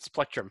its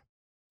plectrum.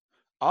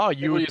 Oh,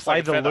 you would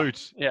play the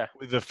lute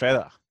with the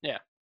feather. Yeah.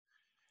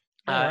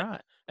 All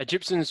right.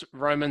 Egyptians,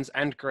 Romans,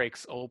 and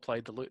Greeks all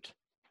played the lute.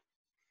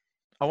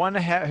 I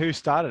wonder who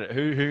started it.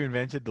 Who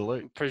invented the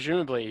lute?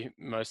 Presumably,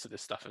 most of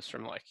this stuff is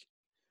from like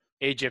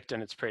Egypt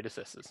and its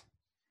predecessors.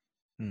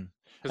 And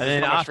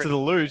then after the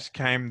lute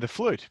came the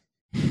flute,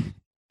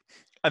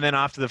 and then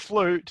after the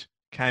flute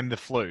came the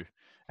flu,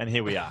 and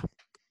here we are.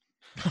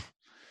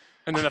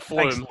 And then the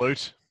flume. Thanks,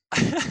 lute.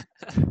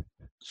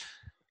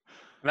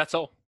 That's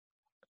all.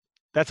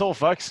 That's all,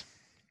 folks.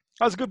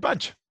 That was a good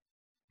bunch.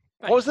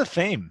 Thanks. What was the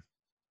theme?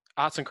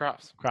 Arts and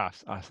crafts.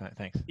 Crafts. Oh,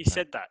 thanks. He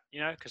said that,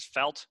 because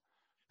felt.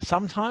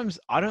 Sometimes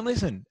I don't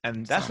listen,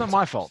 and that's not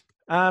my fault.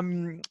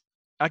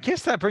 I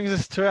guess that brings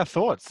us to our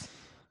thoughts.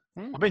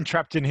 I've been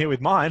trapped in here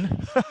with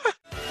mine.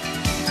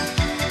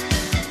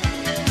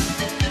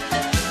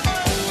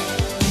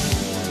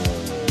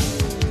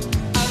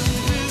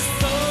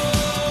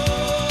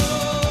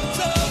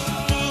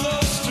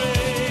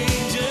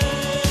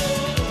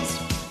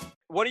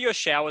 What are your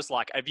showers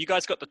like? Have you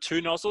guys got the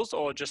 2 nozzles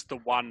or just the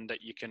one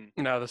that you can?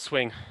 No, the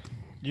swing.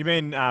 You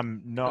mean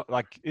not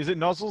like? Is it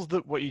nozzles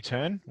that what you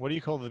turn? What do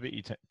you call the bit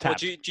you turn?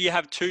 Taps. Do you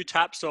have 2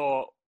 taps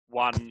or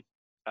one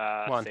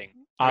thing?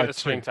 I the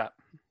swing tap.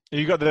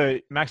 You got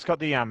Max got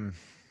the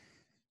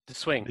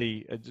swing,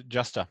 the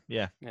adjuster.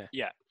 Yeah.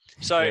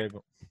 So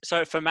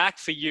for Mac,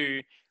 for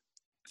you,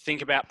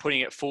 think about putting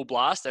it full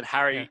blast, and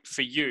Harry,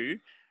 for you,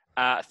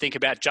 think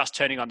about just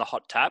turning on the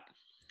hot tap.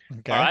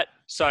 Okay. All right.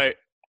 So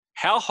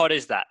how hot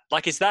is that?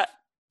 Like, is that?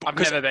 I've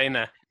never been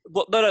there.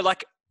 Well, no.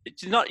 Like,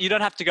 it's not. You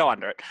don't have to go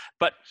under it.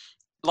 But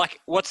like,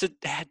 what's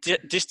the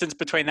distance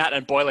between that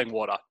and boiling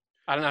water?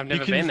 I don't know. I've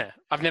never been there.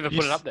 I've never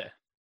put it up there.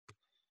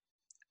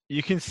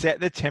 You can set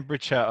the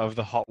temperature of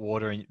the hot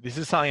water, and this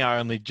is something I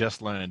only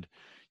just learned.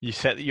 You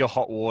set your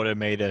hot water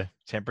meter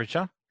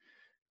temperature,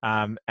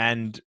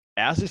 and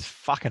ours is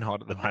fucking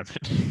hot at the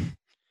moment.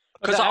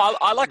 Because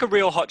I like a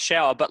real hot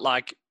shower, but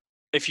like,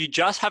 if you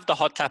just have the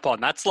hot tap on,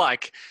 that's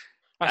like.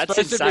 I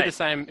suppose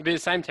it'd be the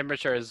same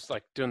temperature as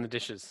like doing the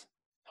dishes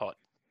hot.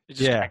 You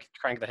just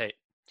crank the heat.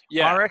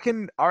 Yeah. I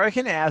reckon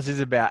ours is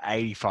about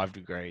 85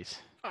 degrees.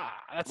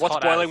 That's what's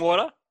hot boiling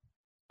water?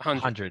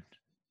 100.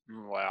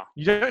 Wow.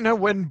 You don't know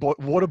when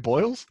water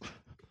boils?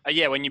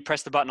 Yeah, when you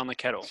press the button on the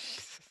kettle.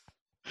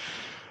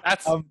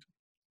 That's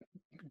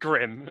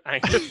grim,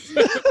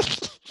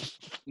 Angus.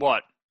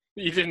 What?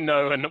 You didn't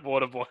know when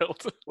water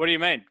boiled. What do you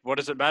mean? What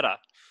does it matter?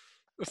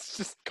 It's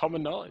just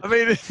common knowledge. I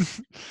mean,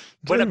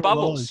 when it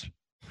bubbles.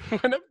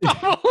 When it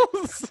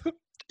bubbles.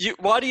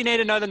 Why do you need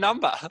to know the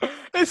number?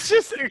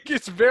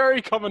 It's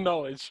very common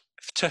knowledge.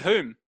 To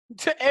whom?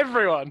 To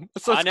everyone.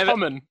 So it's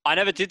common. I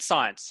never did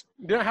science.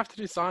 You don't have to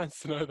do science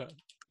to know that.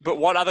 But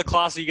what other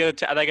class are they going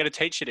to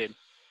teach it in?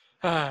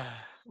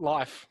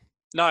 Life.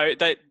 No,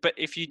 but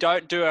if you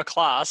don't do a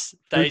class,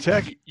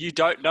 you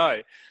don't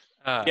know.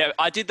 Yeah,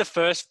 I did the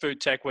first food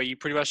tech where you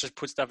pretty much just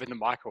put stuff in the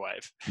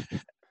microwave.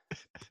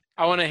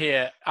 I want to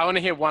hear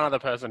one other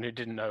person who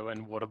didn't know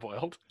when water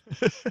boiled.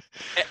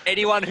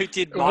 Anyone who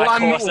did my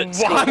course at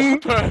school. One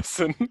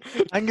person.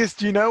 Angus,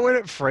 do you know when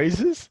it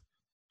freezes?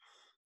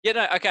 Yeah,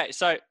 no, okay.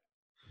 So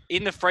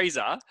in the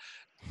freezer,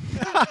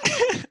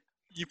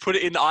 you put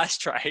it in the ice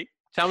tray.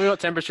 Tell me what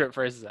temperature it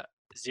freezes at.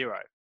 0.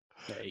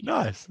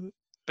 Nice.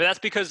 But that's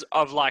because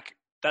of I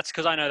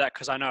know that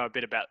because I know a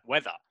bit about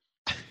weather.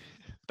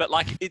 But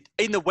like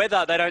in the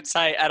weather, they don't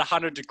say at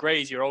 100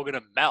 degrees you're all going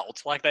to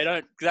melt. Like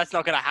that's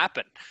not going to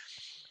happen.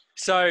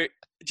 So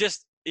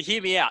just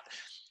hear me out.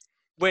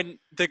 When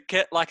the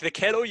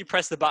kettle, you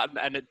press the button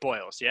and it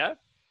boils. Yeah.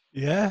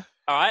 Yeah.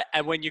 All right.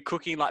 And when you're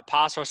cooking like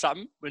pasta or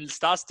something, when it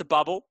starts to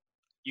bubble,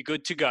 you're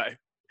good to go.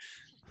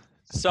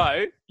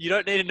 So you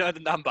don't need to know the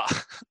number.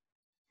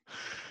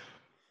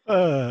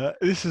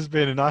 This has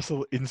been a nice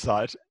little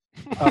insight.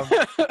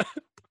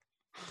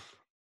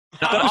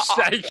 I'm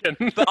shaken.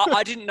 But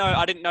I didn't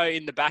know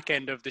in the back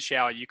end of the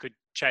shower you could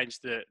change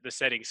the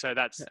settings. So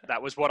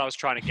that was what I was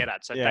trying to get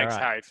at. So thanks,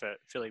 Harry, for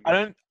filling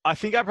me. I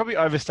think I probably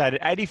overstated.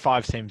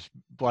 85 seems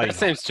bloody hot. That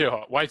seems too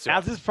hot. Way too hot.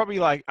 Ours is probably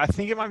like, I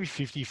think it might be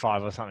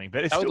 55 or something,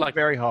 but it's still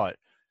very hot.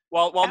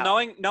 Well,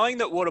 knowing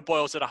that water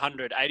boils at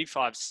 100,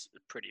 85's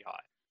pretty high.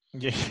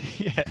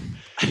 Yeah.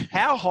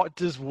 How hot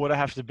does water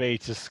have to be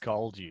to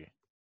scald you?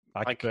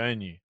 Like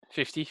burn you?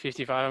 50,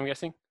 55, I'm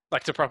guessing.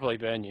 Like to properly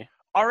burn you.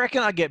 I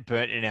reckon I get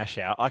burnt in our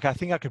shower. Like, I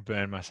think I could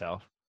burn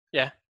myself.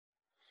 Yeah.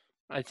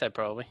 I'd say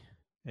probably.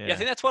 Yeah, I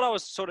think that's what I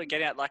was sort of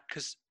getting at. Like,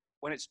 because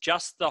when it's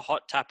just the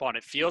hot tap on,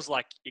 it feels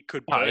like it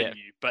could burn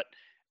you. But,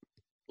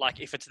 like,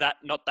 if it's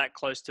not that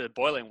close to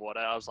boiling water,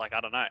 I was like, I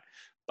don't know.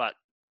 But,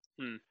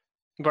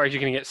 Worried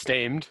you're going to get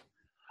steamed.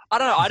 I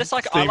don't know. I just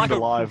like, I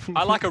alive.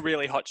 like a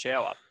really hot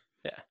shower.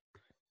 Yeah.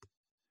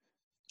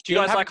 Do you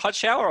guys like hot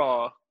shower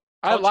or?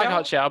 I Cold like shower?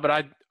 hot shower,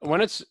 but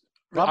when it's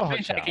Love a I've hot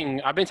been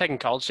shower. I've been taking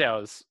cold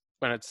showers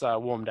when it's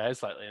warm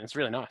days lately, and it's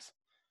really nice.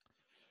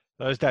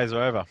 Those days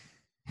are over.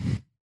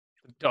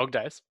 Dog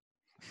days.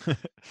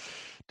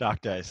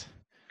 Dark days.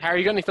 Harry,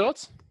 you got any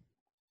thoughts?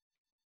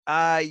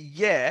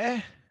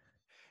 Yeah.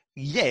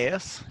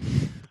 Yes.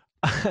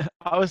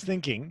 I was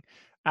thinking,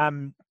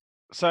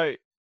 so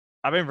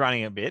I've been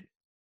running a bit,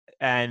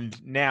 and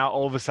now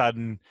all of a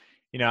sudden,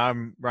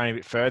 I'm running a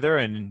bit further,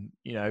 and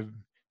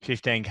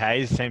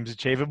 15Ks seems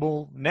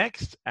achievable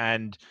next,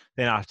 and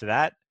then after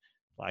that,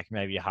 like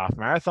maybe a half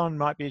marathon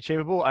might be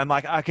achievable, and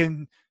like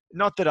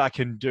not that I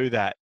can do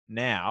that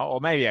now, or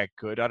maybe I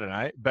could, I don't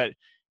know, but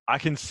I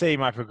can see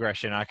my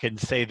progression. I can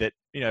see that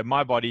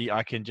my body,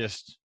 I can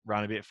just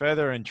run a bit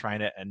further and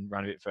train it, and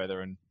run a bit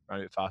further and run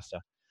a bit faster.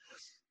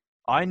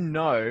 I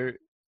know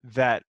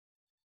that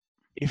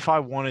if I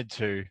wanted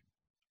to,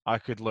 I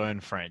could learn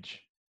French,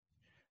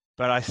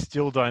 but I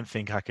still don't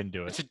think I can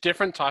do it. It's a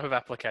different type of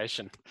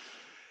application.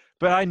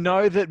 But I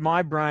know that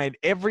my brain,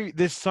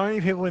 there's so many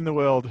people in the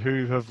world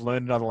who have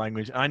learned another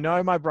language. I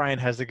know my brain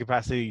has the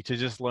capacity to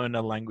just learn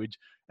another language,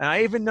 and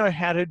I even know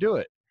how to do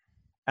it.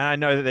 And I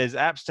know that there's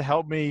apps to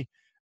help me,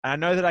 and I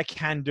know that I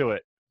can do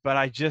it, but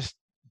I just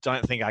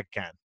don't think I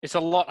can. It's a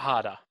lot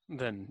harder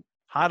than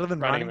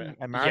running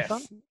a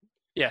marathon?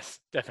 Yes,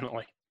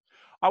 definitely.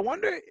 I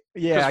wonder,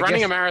 Because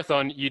running a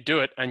marathon, you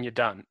do it and you're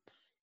done.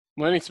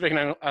 Learning speaking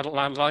a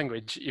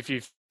language, if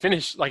you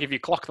finish, like if you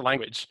clock the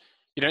language,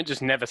 you don't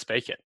just never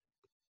speak it.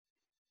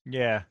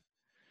 Yeah.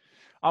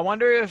 I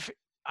wonder if,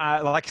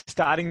 like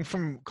starting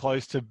from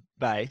close to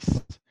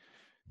base,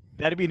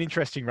 that'd be an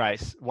interesting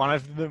race. One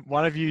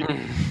of you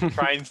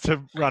trains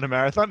to run a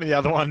marathon, and the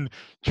other one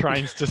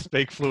trains to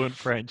speak fluent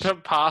French. To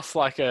pass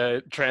like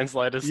a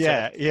translator's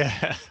test.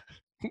 Yeah.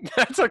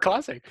 That's a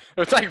classic.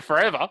 It'll take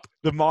forever.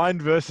 The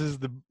mind versus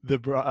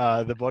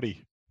the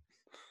body.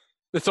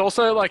 It's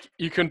also like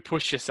you can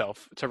push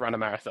yourself to run a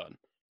marathon.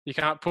 You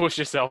can't push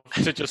yourself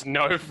to just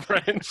know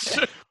French.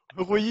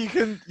 Well, you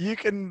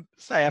can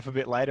stay up a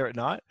bit later at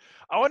night.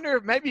 I wonder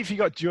if maybe if you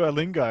got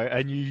Duolingo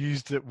and you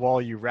used it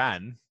while you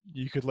ran,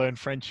 you could learn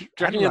French. Do you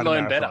reckon you'd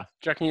learn better?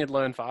 Do you reckon you'd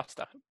learn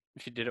faster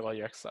if you did it while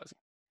you're exercising?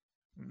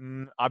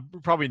 I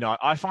probably not.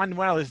 I find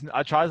when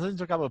I try to listen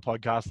to a couple of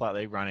podcasts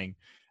lately running,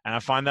 and I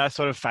find that I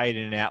sort of fade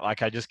in and out.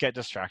 Like I just get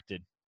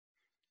distracted.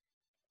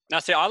 Now,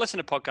 see, I listen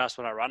to podcasts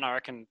when I run. I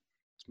reckon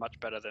it's much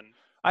better than.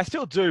 I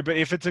still do, but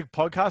if it's a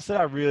podcast that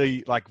I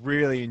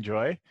really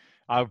enjoy,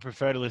 I would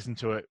prefer to listen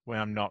to it when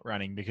I'm not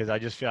running, because I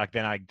just feel like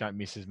then I don't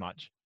miss as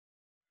much.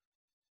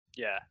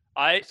 Yeah,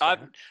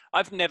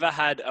 I've never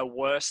had a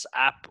worse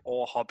app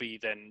or hobby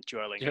than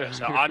Duolingo,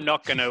 so I'm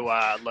not going to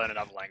learn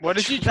another language. What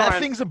did you That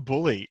thing's a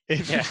bully.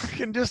 It Yeah.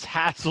 can just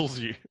hassles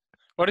you.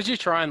 What did you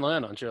try and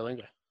learn on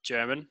Duolingo?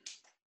 German,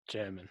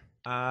 German.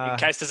 in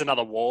case there's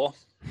another war.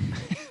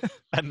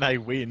 And they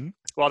win.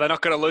 Well, they're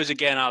not going to lose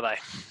again, are they?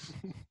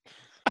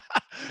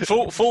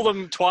 Fool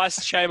them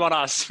twice, shame on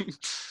us.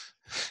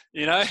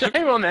 You know?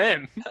 Shame on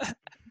them.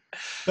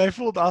 They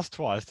fooled us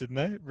twice, didn't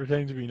they?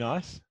 Pretending to be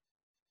nice.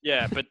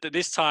 Yeah, but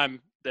this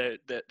time the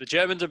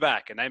Germans are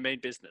back and they mean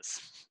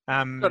business.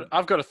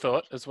 I've got a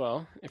thought as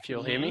well, if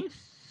you'll hear me.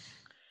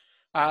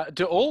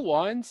 Do all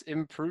wines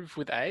improve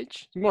with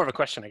age? More of a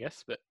question, I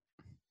guess, but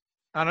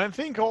I don't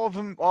think all of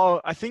them.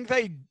 Oh, I think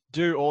they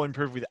do all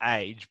improve with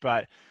age,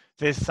 but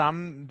there's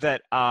some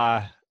that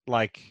are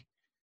like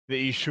that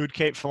you should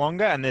keep for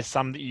longer, and there's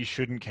some that you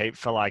shouldn't keep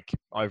for like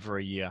over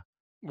a year.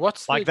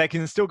 They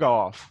can still go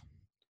off.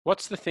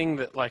 What's the thing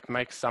that like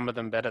makes some of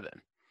them better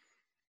then?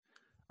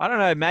 I don't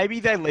know.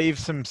 Maybe they leave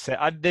some.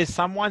 There's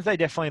some wines they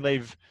definitely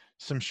leave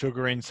some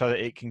sugar in so that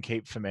it can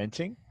keep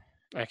fermenting.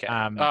 Okay.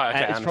 And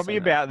it's probably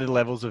about the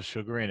levels of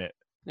sugar in it.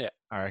 Yeah,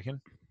 I reckon.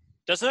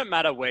 Doesn't it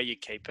matter where you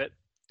keep it?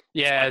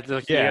 Yeah, you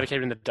got to keep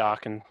it in the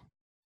dark and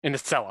in the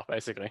cellar,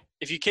 basically.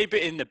 If you keep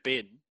it in the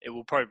bin, it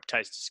will probably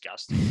taste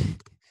disgusting.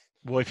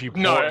 Well, if you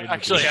No,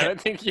 actually, I don't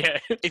think. Yeah.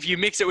 If you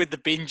mix it with the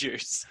bin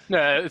juice.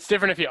 No, it's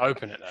different if you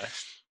open it though.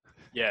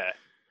 Yeah.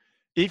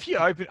 If you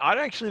open, I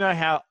don't actually know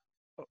how.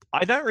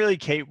 I don't really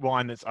keep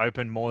wine that's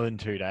open more than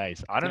 2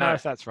 days. I don't know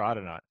if that's right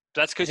or not.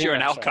 That's because you're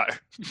an alco.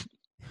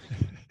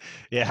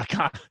 Yeah,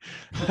 I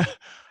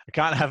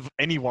can't have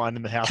any wine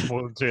in the house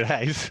more than 2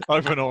 days,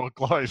 open or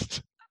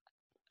closed.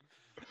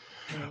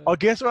 Oh,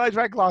 guess what I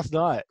drank last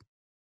night?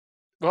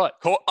 What?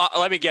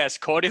 Let me guess.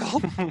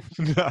 Cordial?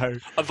 No.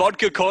 A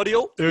vodka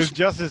cordial? It was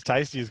just as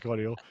tasty as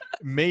cordial.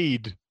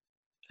 Mead.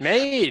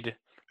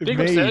 Big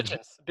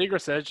resurgence.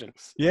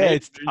 Yeah,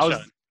 Mead,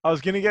 I was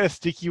gonna get a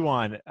sticky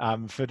one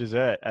for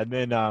dessert, and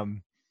then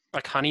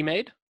like honey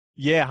mead.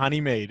 Yeah,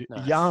 honey mead.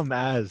 Nice. Yum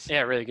as.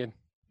 Yeah, really good.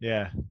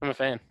 Yeah, I'm a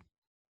fan.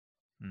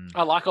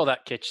 I like all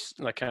that kitsch,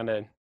 like kind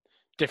of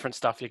different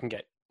stuff you can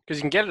get, because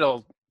you can get it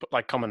all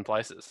like common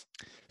places.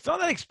 It's not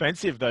that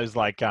expensive, those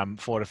like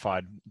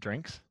fortified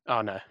drinks.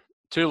 Oh no,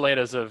 2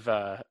 liters of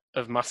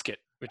musket,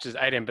 which is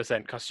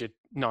 18%, costs you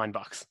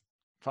 $9.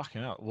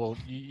 Fucking hell. Well,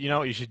 you know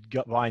what you should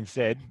buy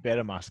instead?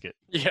 Better musket.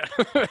 Yeah,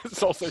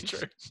 it's also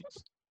true.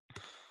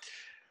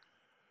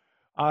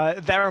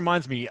 That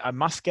reminds me, I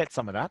must get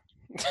some of that.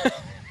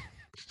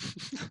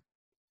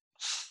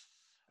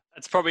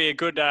 That's probably a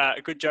good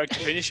joke to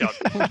finish on.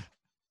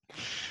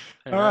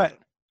 All right.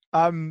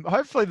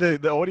 Hopefully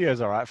the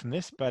audio's all right from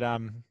this, but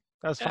that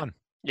was fun.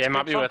 Yeah, it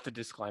might be worth a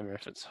disclaimer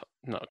if it's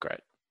not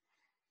great.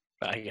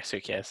 But I guess who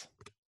cares?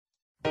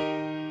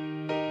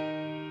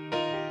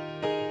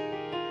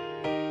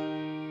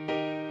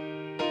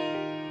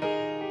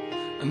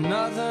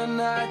 Another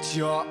night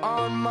you're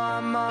on my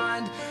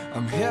mind.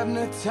 I'm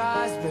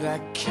hypnotized, but I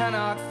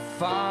cannot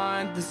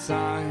find the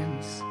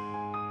signs.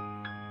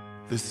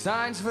 The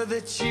signs for the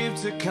tube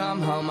to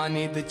come home. I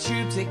need the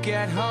tube to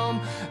get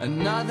home.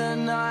 Another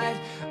night,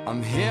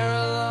 I'm here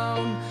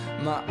alone.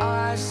 My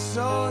eyes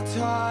so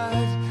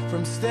tired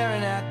from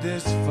staring at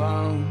this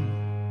phone.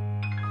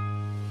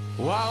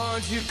 Why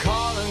won't you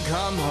call and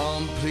come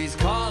home? Please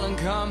call and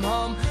come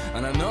home.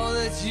 And I know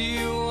that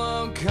you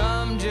won't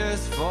come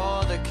just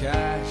for the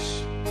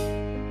cash.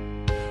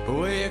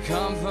 Will you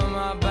come for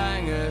my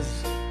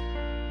bangers,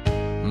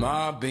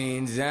 my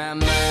beans and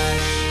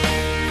mash?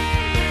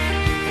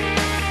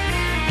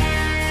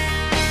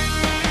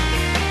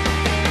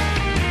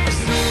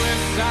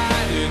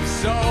 Suicide in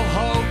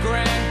Soho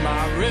Grand,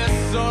 my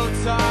wrist so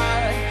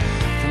tired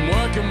from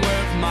working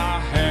with my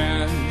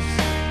hands.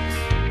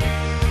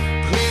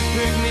 Please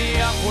pick me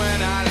up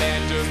when I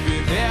land, just be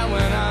there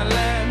when I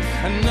land.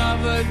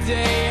 Another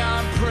day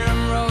on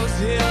Primrose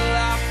Hill,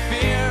 I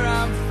fear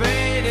I'm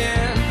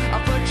fading.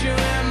 I'll put you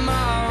in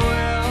my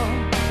will.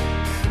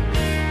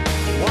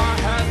 Why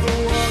has the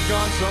world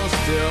gone so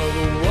still?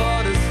 The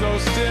world is so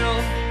still.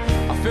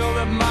 I feel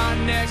that my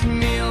next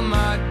meal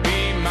might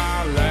be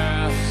my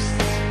last.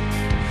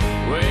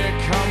 Will you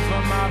come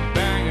for my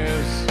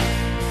bangers,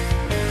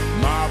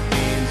 my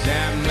beans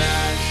and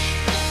mash?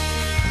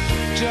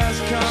 Just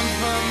come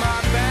for my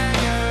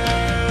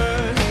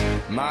bangers,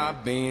 my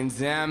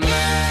beans and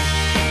mash.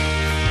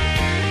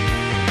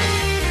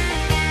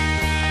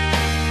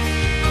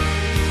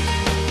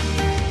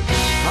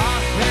 I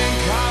think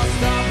I'll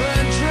stop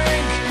and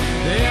drink.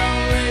 The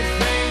only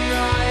thing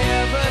I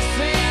ever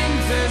seem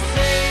to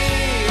see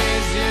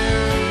is you.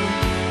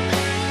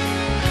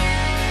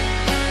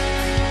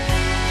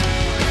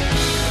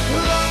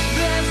 Look,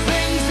 there's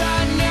things I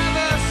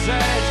never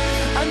said.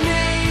 I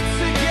need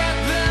to get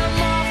them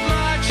off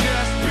my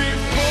chest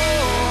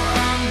before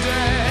I'm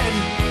dead.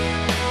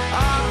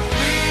 I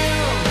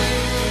feel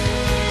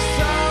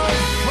so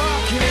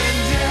fucking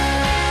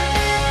dead.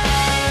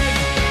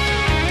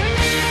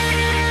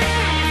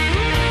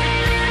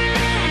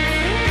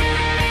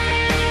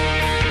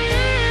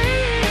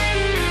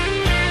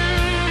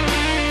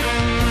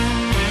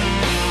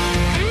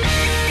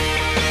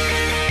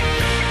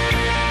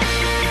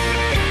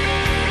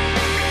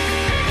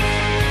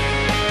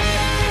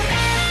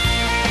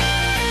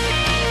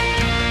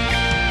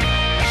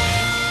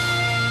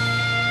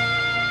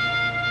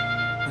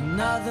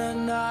 Another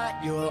night,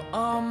 you're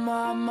on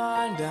my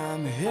mind.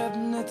 I'm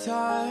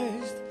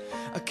hypnotized.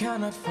 I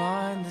cannot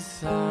find the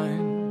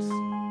signs.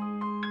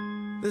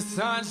 The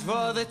signs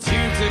for the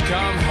tube to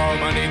come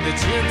home. I need the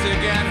tube to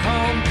get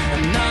home.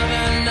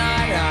 Another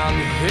night, I'm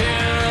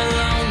here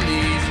alone.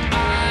 These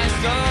eyes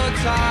so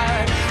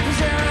tired.